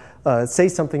of say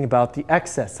something about the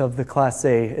excess of the Class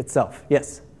A itself.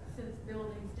 Yes? Since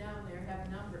buildings down there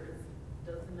have numbers,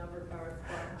 does the number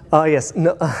correspond to Yes.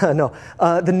 No.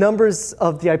 The numbers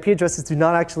of the IP addresses do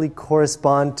not actually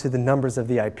correspond to the numbers of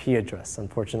the IP address,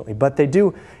 unfortunately. But they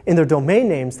do, in their domain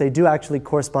names, they do actually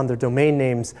correspond their domain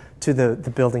names to the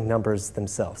building numbers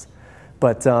themselves.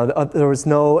 But there was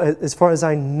no, as far as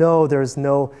I know, there is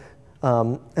no,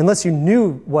 unless you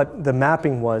knew what the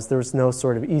mapping was, there was no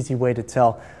sort of easy way to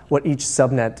tell what each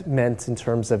subnet meant in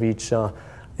terms of each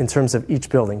in terms of each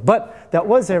building. But that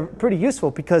was pretty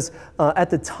useful because at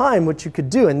the time what you could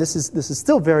do, and this is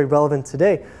still very relevant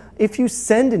today, if you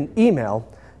send an email,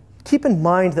 keep in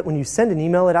mind that when you send an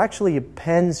email, it actually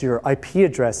appends your IP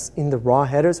address in the raw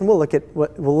headers, and we'll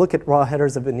look at raw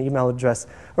headers of an email address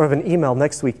or of an email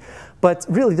next week. But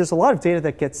really, there's a lot of data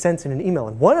that gets sent in an email,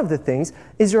 and one of the things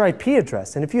is your IP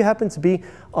address. And if you happen to be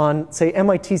on, say,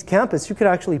 MIT's campus, you could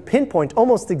actually pinpoint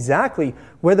almost exactly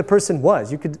where the person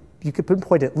was. You could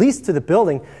pinpoint at least to the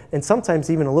building, and sometimes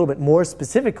even a little bit more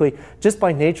specifically, just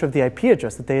by nature of the IP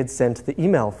address that they had sent the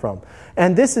email from.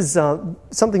 And this is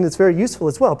something that's very useful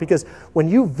as well, because when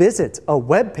you visit a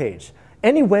web page,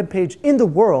 any web page in the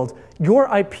world, your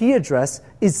IP address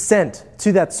is sent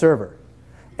to that server.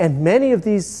 And many of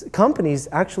these companies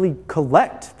actually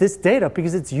collect this data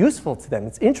because it's useful to them.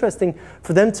 It's interesting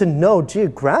for them to know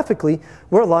geographically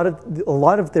where a lot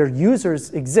of their users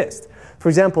exist. For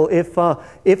example, if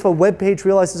a web page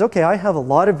realizes, okay, I have a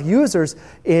lot of users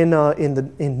in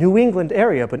New England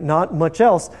area, but not much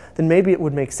else, then maybe it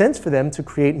would make sense for them to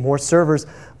create more servers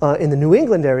in the New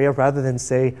England area rather than,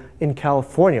 say, in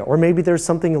California. Or maybe there's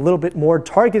something a little bit more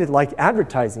targeted, like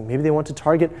advertising. Maybe they want to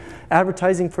target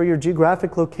advertising for your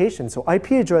geographic location. So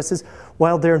IP addresses,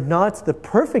 while they're not the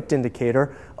perfect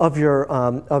indicator of your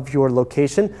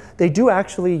location, they do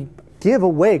actually give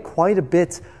away quite a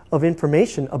bit of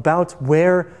information about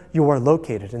where you are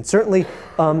located. And certainly,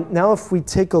 now if we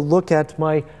take a look at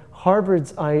my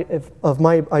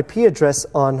my IP address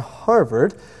on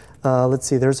Harvard, let's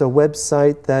see, there's a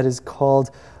website that is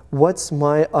called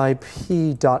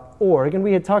whatsmyip.org, and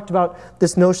we had talked about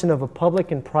this notion of a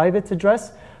public and private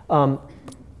address.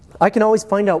 I can always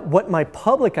find out what my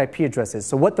public IP address is,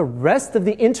 so what the rest of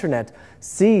the internet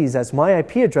sees as my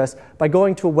IP address by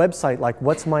going to a website like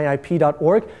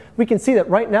whatsmyip.org. We can see that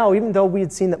right now, even though we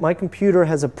had seen that my computer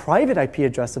has a private IP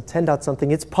address of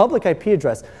 10.something, its public IP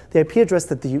address, the IP address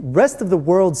that the rest of the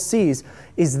world sees,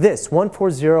 is this,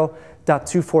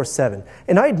 140.247.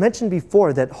 And I had mentioned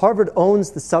before that Harvard owns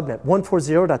the subnet,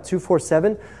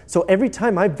 140.247, so every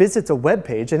time I visit a web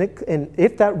page, and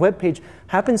if that web page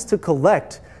happens to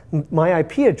collect my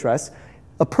IP address,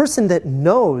 a person that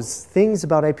knows things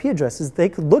about IP addresses, they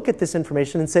could look at this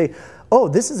information and say, oh,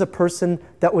 this is a person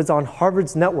that was on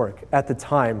Harvard's network at the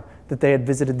time that they had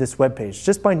visited this web page,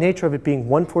 just by nature of it being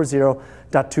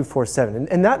 140.247.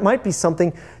 And that might be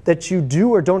something that you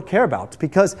do or don't care about,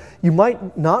 because you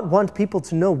might not want people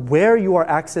to know where you are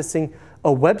accessing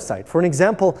a website. For an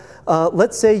example,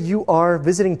 let's say you are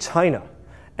visiting China.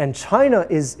 And China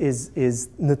is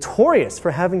notorious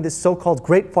for having this so-called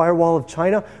Great Firewall of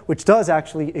China, which does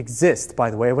actually exist,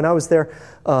 by the way. When I was there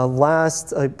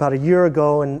about a year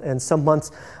ago and some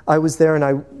months, I was there and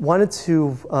I wanted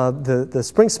to, the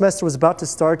spring semester was about to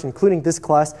start, including this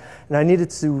class, and I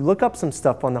needed to look up some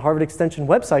stuff on the Harvard Extension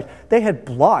website. They had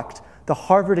blocked the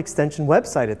Harvard Extension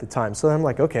website at the time. So I'm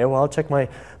like, okay, well, I'll check my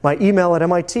email at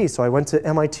MIT. So I went to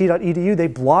mit.edu. They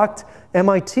blocked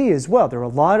MIT as well. There were a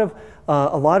lot of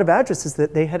addresses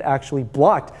that they had actually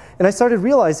blocked. And I started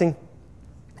realizing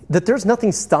that there's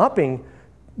nothing stopping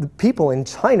the people in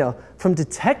China from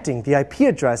detecting the IP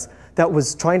address that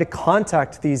was trying to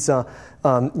contact these really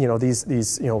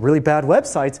bad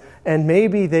websites, and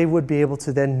maybe they would be able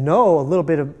to then know a little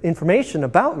bit of information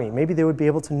about me. Maybe they would be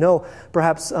able to know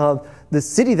perhaps the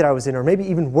city that I was in, or maybe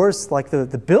even worse, like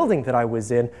the building that I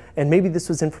was in, and maybe this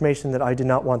was information that I did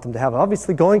not want them to have.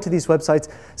 Obviously, going to these websites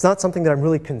is not something that I'm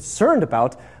really concerned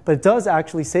about, but it does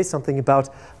actually say something about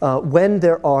when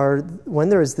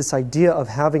there is this idea of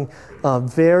having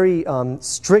very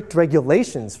strict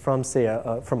regulations from, say,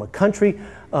 from a country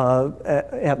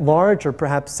at large, or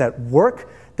perhaps at work,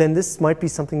 then this might be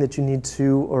something that you need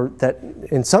to, or that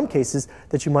in some cases,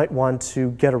 that you might want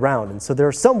to get around. And so there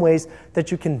are some ways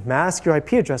that you can mask your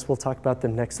IP address. We'll talk about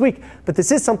them next week. But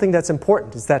this is something that's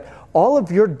important, is that all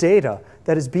of your data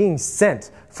that is being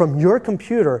sent from your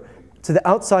computer to the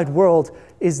outside world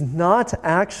is not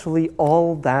actually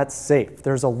all that safe.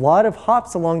 There's a lot of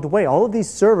hops along the way. All of these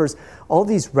servers, all of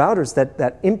these routers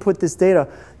that input this data,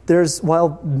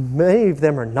 while many of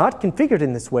them are not configured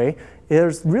in this way,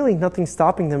 there's really nothing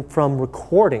stopping them from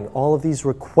recording all of these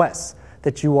requests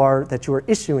that you are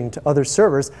issuing to other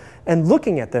servers and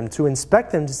looking at them to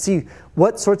inspect them to see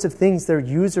what sorts of things their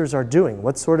users are doing,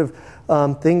 what sort of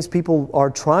things people are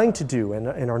trying to do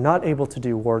and are not able to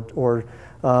do, or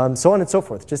so on and so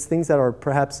forth. Just things that are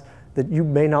perhaps that you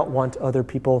may not want other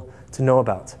people to know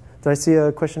about. Did I see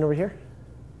a question over here?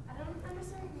 I don't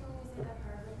understand when you say that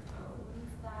Harvard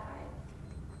owns that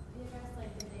IP address.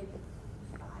 Like, did they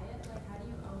buy it? Like, how do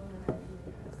you own an IP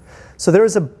address? So there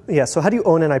is so how do you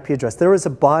own an IP address? There is a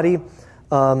body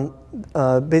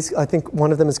basically, I think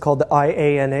one of them is called the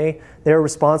IANA. They're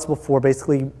responsible for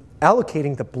basically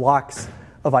allocating the blocks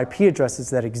of IP addresses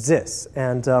that exist.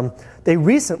 And they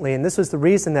recently, and this was the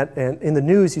reason that in the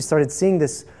news you started seeing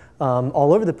this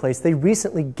all over the place, they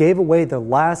recently gave away the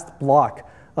last block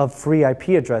of free IP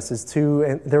addresses to,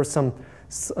 and there was some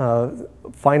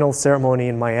final ceremony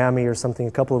in Miami or something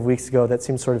a couple of weeks ago that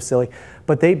seemed sort of silly.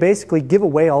 But they basically give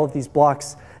away all of these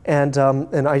blocks, and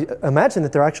I imagine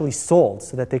that they're actually sold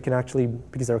so that they can actually,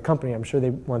 because they're a company, I'm sure they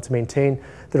want to maintain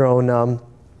their own, I'm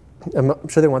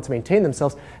sure they want to maintain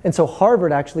themselves. And so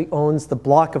Harvard actually owns the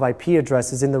block of IP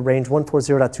addresses in the range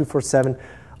 140.247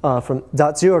 from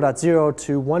 .0.0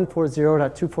 to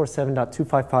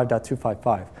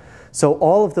 140.247.255.255. So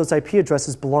all of those IP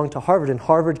addresses belong to Harvard, and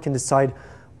Harvard can decide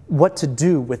what to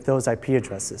do with those IP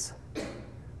addresses,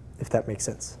 if that makes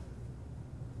sense.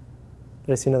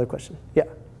 Did I see another question? Yeah.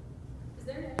 Is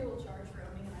there an annual charge for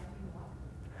owning an IP block?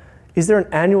 Is there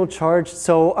an annual charge?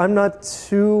 So I'm not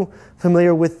too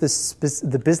familiar with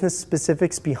the business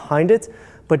specifics behind it,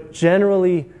 but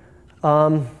generally,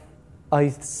 I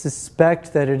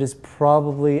suspect that it is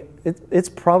probably, it's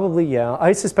probably, yeah.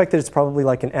 I suspect that it's probably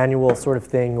like an annual sort of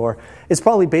thing, or it's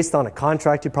probably based on a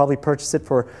contract. You probably purchase it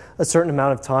for a certain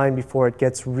amount of time before it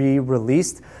gets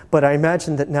re-released. But I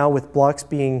imagine that now with blocks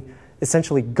being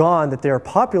essentially gone, that they are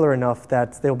popular enough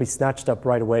that they'll be snatched up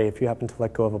right away if you happen to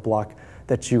let go of a block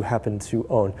that you happen to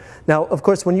own. Now, of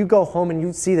course, when you go home and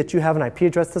you see that you have an IP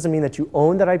address, doesn't mean that you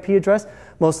own that IP address.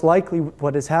 Most likely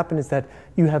what has happened is that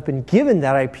you have been given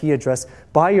that IP address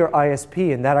by your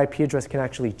ISP, and that IP address can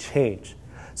actually change.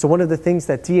 So one of the things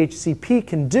that DHCP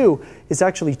can do is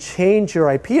actually change your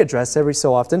IP address every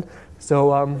so often.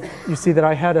 So you see that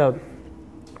I had a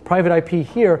private IP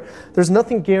here. There's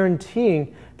nothing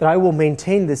guaranteeing that I will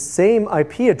maintain this same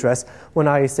IP address when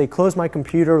I, say, close my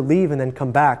computer, leave, and then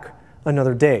come back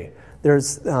another day.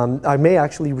 I may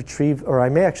actually retrieve, or I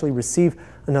may actually receive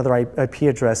another IP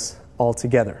address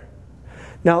altogether.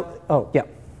 Now, oh yeah.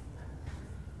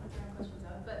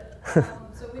 So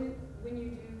when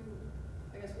you do,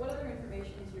 I guess, what other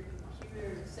information is your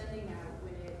computer sending out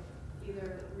when it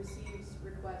either receives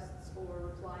requests or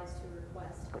replies to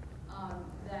requests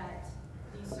that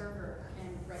the server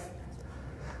can recognize?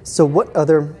 So what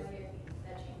other?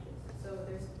 That changes. So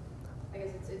there's, I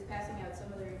guess it's passing out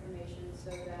some other information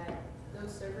so that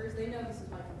those servers, they know this is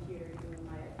my computer even when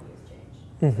my IP has changed.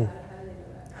 Mm-hmm. So how do they know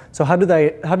that? So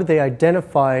how do they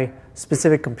identify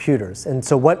specific computers? And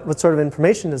so what sort of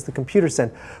information does the computer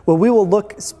send? Well, we will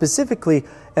look specifically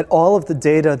at all of the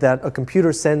data that a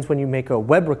computer sends when you make a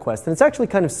web request. And it's actually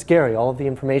kind of scary, all of the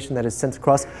information that is sent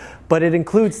across. But it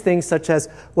includes things such as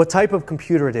what type of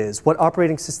computer it is, what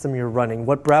operating system you're running,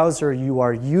 what browser you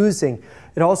are using.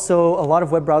 It also, a lot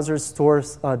of web browsers store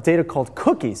data called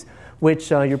cookies,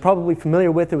 which you're probably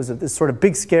familiar with. It was this sort of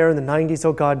big scare in the 90s.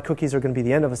 Oh God, cookies are going to be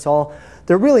the end of us all.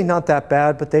 They're really not that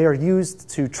bad, but they are used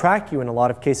to track you in a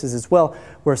lot of cases as well,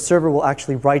 where a server will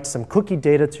actually write some cookie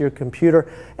data to your computer,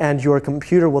 and your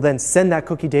computer will then send that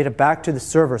cookie data back to the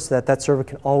server so that that server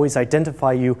can always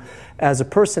identify you as a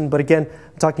person. But again,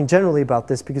 I'm talking generally about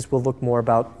this because we'll look more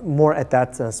at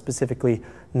that specifically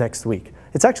next week.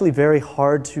 It's actually very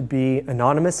hard to be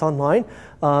anonymous online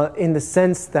in the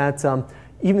sense that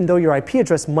even though your IP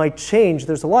address might change,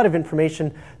 there's a lot of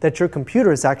information that your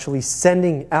computer is actually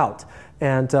sending out.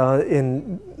 And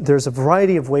there's a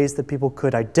variety of ways that people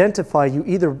could identify you,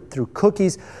 either through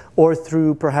cookies or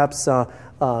through perhaps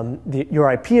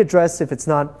your IP address, if it's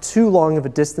not too long of a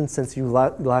distance since you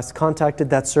last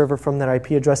contacted that server from that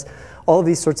IP address. All of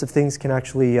these sorts of things can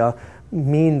actually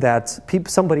mean that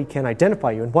somebody can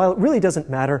identify you. And while it really doesn't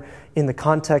matter in the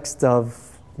context of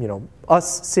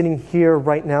us sitting here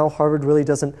right now, Harvard really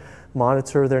doesn't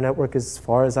monitor their network as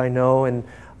far as I know, and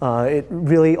it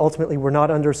really ultimately we're not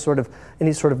under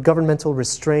any sort of governmental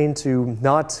restraint to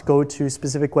not go to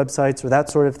specific websites or that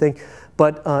sort of thing.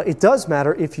 But it does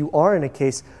matter if you are in a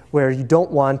case where you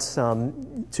don't want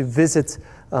to visit,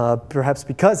 perhaps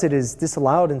because it is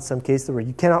disallowed in some cases, where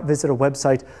you cannot visit a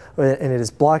website and it is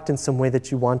blocked in some way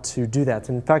that you want to do that.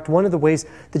 And in fact, one of the ways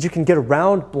that you can get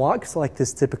around blocks like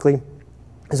this typically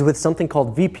is with something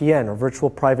called VPN, or virtual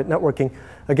private networking.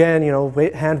 Again,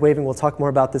 hand waving, we'll talk more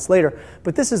about this later.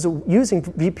 But this is using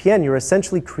VPN, you're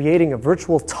essentially creating a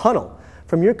virtual tunnel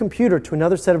from your computer to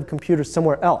another set of computers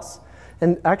somewhere else.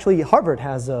 And actually, Harvard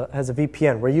has a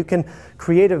VPN where you can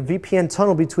create a VPN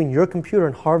tunnel between your computer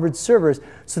and Harvard servers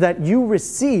so that you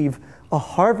receive a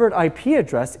Harvard IP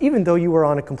address even though you are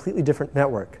on a completely different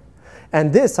network.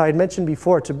 And this, I had mentioned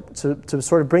before, to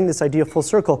sort of bring this idea full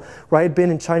circle, where I had been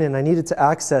in China and I needed to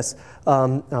access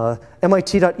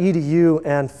MIT.edu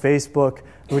and Facebook,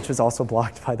 which was also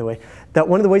blocked, by the way, that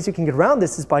one of the ways you can get around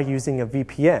this is by using a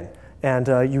VPN. And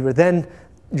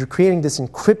you're creating this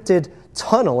encrypted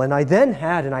tunnel. And I then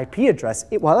had an IP address.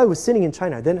 While I was sitting in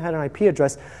China, I then had an IP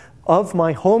address of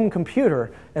my home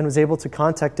computer and was able to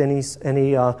contact any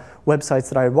websites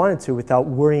that I wanted to without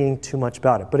worrying too much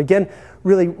about it. But again,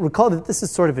 really recall that this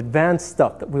is sort of advanced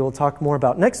stuff that we will talk more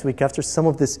about next week after some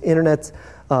of this internet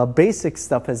basic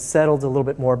stuff has settled a little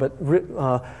bit more. But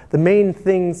the main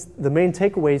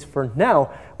takeaways for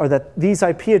now are that these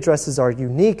IP addresses are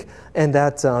unique and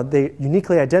that they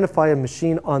uniquely identify a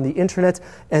machine on the internet,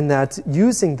 and that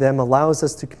using them allows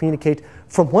us to communicate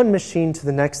from one machine to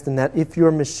the next, and that if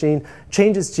your machine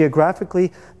changes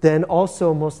geographically, then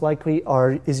also most likely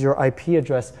is your IP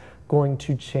address going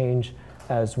to change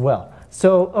as well.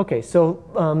 So, okay,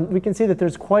 so we can see that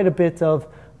there's quite a bit of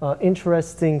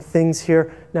interesting things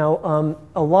here. Now,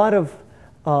 a lot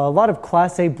of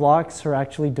Class A blocks are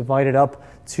actually divided up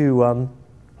to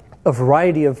a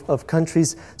variety of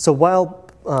countries. So while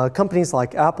companies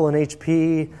like Apple and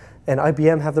HP and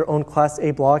IBM have their own Class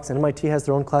A blocks, and MIT has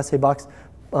their own Class A blocks,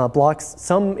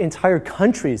 some entire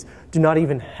countries do not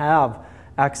even have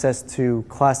access to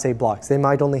Class A blocks. They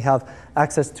might only have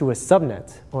access to a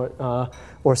subnet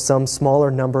or some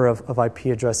smaller number of IP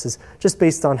addresses, just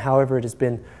based on however it has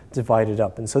been divided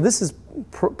up. And so this is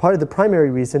part of the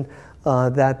primary reason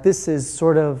that this is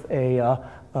sort of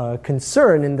a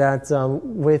concern, in that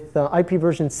with IP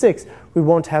version 6, we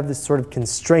won't have this sort of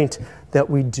constraint that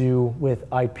we do with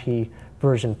IP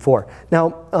version 4.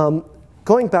 Now,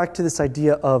 going back to this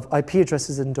idea of IP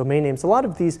addresses and domain names, a lot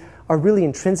of these are really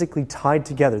intrinsically tied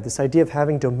together. This idea of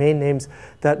having domain names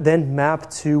that then map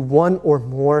to one or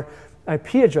more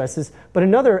IP addresses. But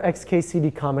another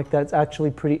XKCD comic that's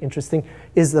actually pretty interesting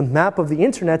is the map of the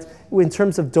internet in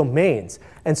terms of domains.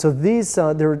 And so these,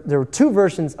 there are two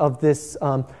versions of this,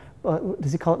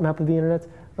 does he call it map of the internet?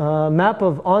 Map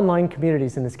of online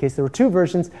communities in this case. There were two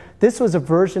versions. This was a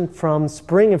version from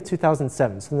spring of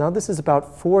 2007. So now this is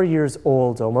about 4 years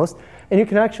old almost. And you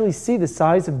can actually see the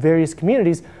size of various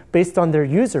communities based on their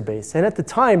user base. And at the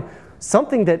time,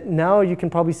 something that now you can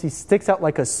probably see sticks out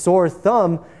like a sore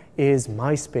thumb is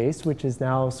MySpace, which is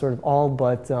now sort of all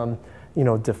but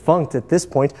defunct at this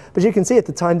point. But you can see at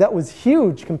the time that was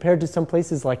huge compared to some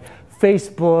places like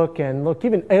Facebook, and look,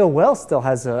 even AOL still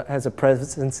has a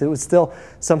presence. It was still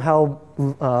somehow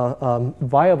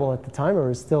viable at the time, or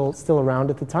was still around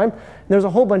at the time. And there's a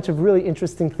whole bunch of really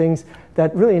interesting things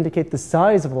that really indicate the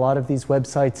size of a lot of these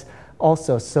websites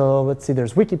also. So let's see,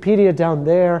 there's Wikipedia down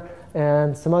there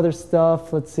and some other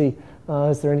stuff. Let's see,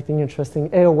 is there anything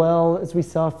interesting? AOL, as we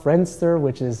saw, Friendster,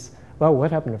 which is, well, what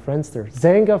happened to Friendster?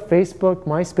 Zanga, Facebook,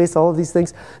 MySpace, all of these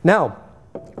things. Now,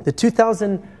 the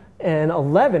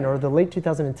 2011 or the late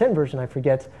 2010 version, I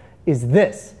forget, is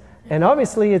this. And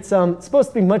obviously it's supposed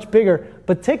to be much bigger,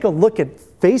 but take a look at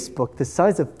Facebook, the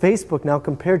size of Facebook now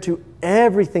compared to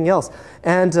everything else.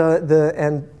 And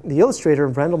the illustrator,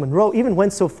 Randall Munroe, even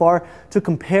went so far to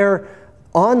compare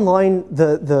online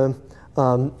the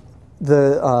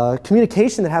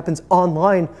communication that happens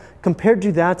online compared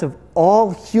to that of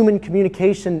all human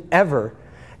communication ever.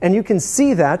 And you can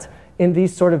see that in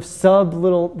these sort of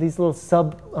these little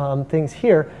sub things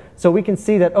here. So we can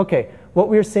see that, okay, what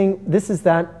we're seeing, this is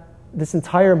this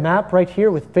entire map right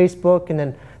here with Facebook, and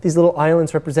then these little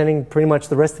islands representing pretty much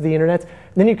the rest of the internet.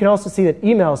 And then you can also see that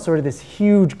email is sort of this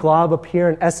huge glob up here,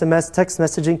 and SMS, text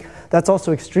messaging, that's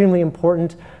also extremely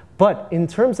important. But in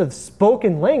terms of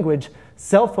spoken language,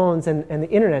 cell phones and the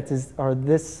internet are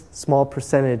this small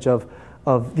percentage of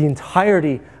the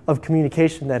entirety of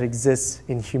communication that exists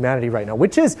in humanity right now,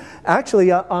 which is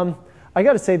actually, I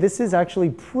got to say, this is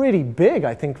actually pretty big,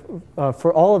 I think,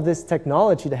 for all of this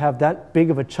technology to have that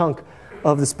big of a chunk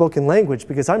of the spoken language,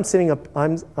 because I'm standing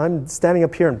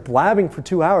up here and blabbing for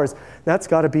 2 hours. That's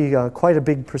got to be quite a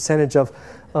big percentage of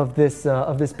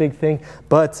this big thing.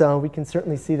 But we can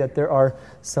certainly see that there are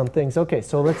some things. Okay,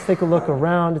 so let's take a look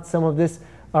around at some of this.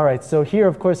 All right, so here,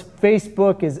 of course,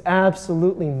 Facebook is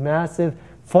absolutely massive.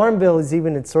 Farmville is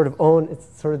even its sort of own. It's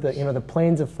sort of the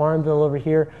plains of Farmville over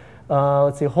here.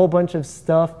 Let's see, a whole bunch of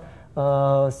stuff.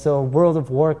 So World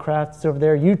of Warcraft is over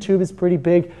there. YouTube is pretty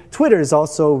big. Twitter is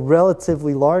also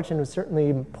relatively large and was certainly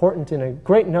important in a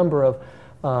great number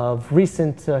of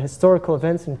recent historical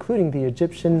events, including the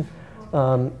Egyptian,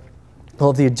 the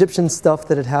Egyptian stuff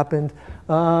that had happened.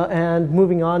 And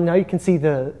moving on, now you can see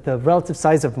the relative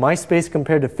size of MySpace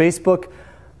compared to Facebook.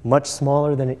 Much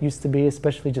smaller than it used to be,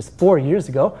 especially just 4 years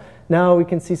ago. Now we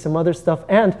can see some other stuff.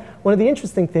 And one of the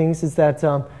interesting things is that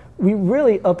we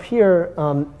really, up here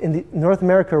in North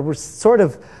America, we're sort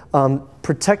of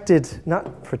protected,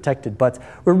 not protected, but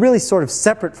we're really sort of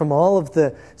separate from all of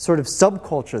the sort of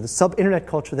subculture, the sub-internet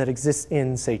culture that exists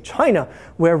in, say, China,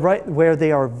 where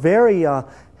they are very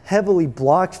heavily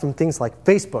blocked from things like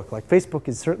Facebook. Like Facebook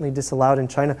is certainly disallowed in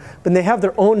China, but they have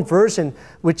their own version,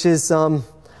 which is,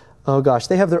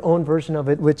 they have their own version of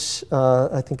it, which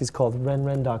I think is called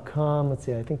renren.com. Let's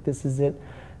see, I think this is it.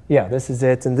 Yeah, this is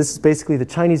it, and this is basically the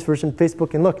Chinese version of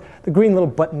Facebook. And look, the green little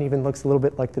button even looks a little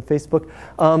bit like the Facebook.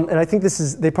 And I think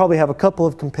they probably have a couple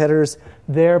of competitors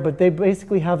there, but they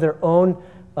basically have their own,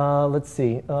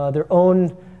 their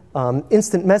own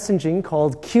instant messaging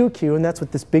called QQ, and that's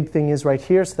what this big thing is right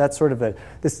here. So that's sort of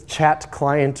this chat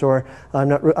client, or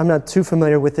I'm not too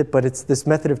familiar with it, but it's this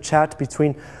method of chat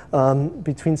between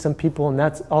some people, and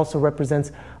that also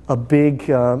represents a big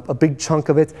chunk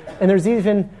of it.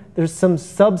 And there's some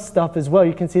sub stuff as well.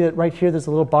 You can see that right here there's a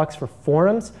little box for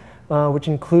forums, which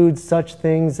includes such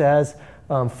things as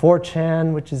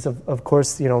 4chan, which is, of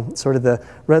course, sort of the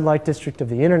red light district of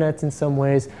the internet in some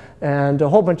ways, and a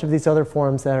whole bunch of these other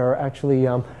forums that are actually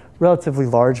relatively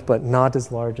large, but not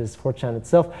as large as 4chan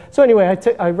itself. So anyway,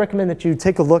 I recommend that you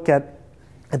take a look at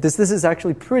this. This is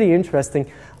actually pretty interesting,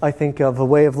 I think, of a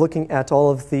way of looking at all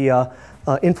of the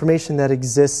information that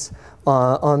exists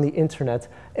on the internet.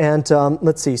 And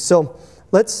let's see, so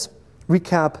let's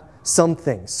recap some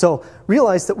things. So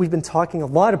realize that we've been talking a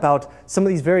lot about some of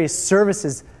these various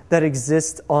services that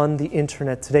exist on the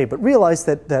internet today, but realize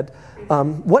that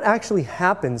what actually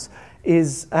happens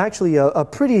is actually a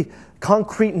pretty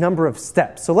concrete number of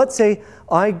steps. So let's say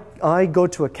I go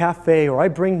to a cafe, or I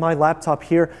bring my laptop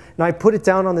here and I put it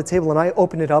down on the table and I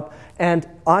open it up and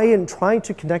I am trying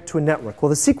to connect to a network. Well,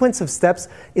 the sequence of steps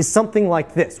is something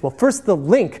like this. Well, first the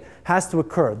link has to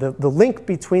occur. The link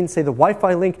between, say, the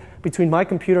Wi-Fi link between my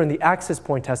computer and the access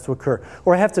point has to occur.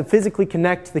 Or I have to physically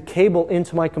connect the cable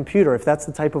into my computer if that's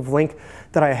the type of link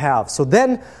that I have. So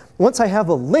then, once I have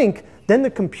a link, then the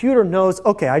computer knows,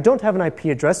 okay, I don't have an IP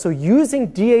address, so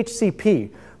using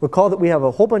DHCP, recall that we have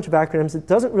a whole bunch of acronyms. It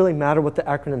doesn't really matter what the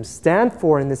acronyms stand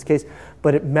for in this case,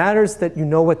 but it matters that you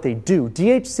know what they do.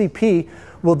 DHCP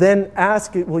will then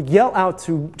will yell out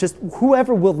to just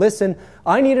whoever will listen,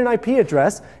 I need an IP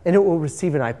address, and it will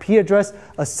receive an IP address,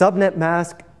 a subnet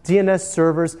mask, DNS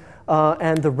servers,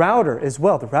 and the router as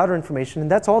well, the router information. And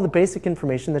that's all the basic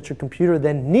information that your computer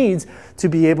then needs to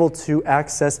be able to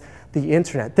access the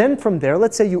internet. Then from there,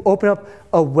 let's say you open up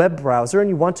a web browser and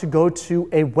you want to go to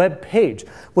a web page.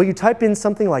 Well, you type in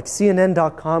something like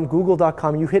CNN.com,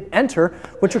 Google.com, you hit enter.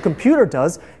 What your computer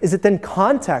does is it then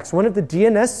contacts one of the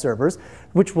DNS servers,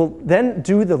 which will then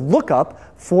do the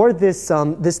lookup for this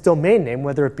domain name,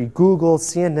 whether it be Google,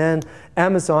 CNN,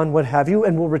 Amazon, what have you,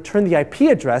 and will return the IP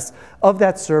address of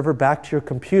that server back to your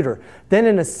computer. Then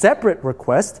in a separate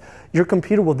request, your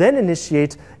computer will then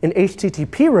initiate an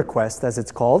HTTP request, as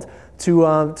it's called,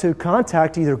 to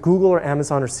contact either Google or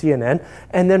Amazon or CNN,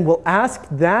 and then will ask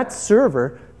that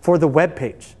server for the web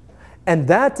page. And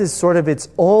that is sort of its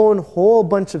own whole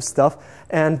bunch of stuff.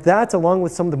 And that, along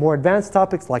with some of the more advanced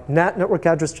topics like NAT, network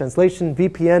address translation,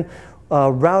 VPN,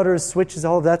 routers, switches,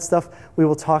 all of that stuff, we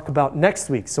will talk about next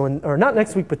week. Or not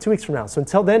next week, but 2 weeks from now. So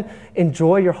until then,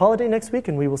 enjoy your holiday next week,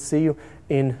 and we will see you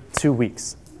in 2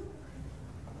 weeks.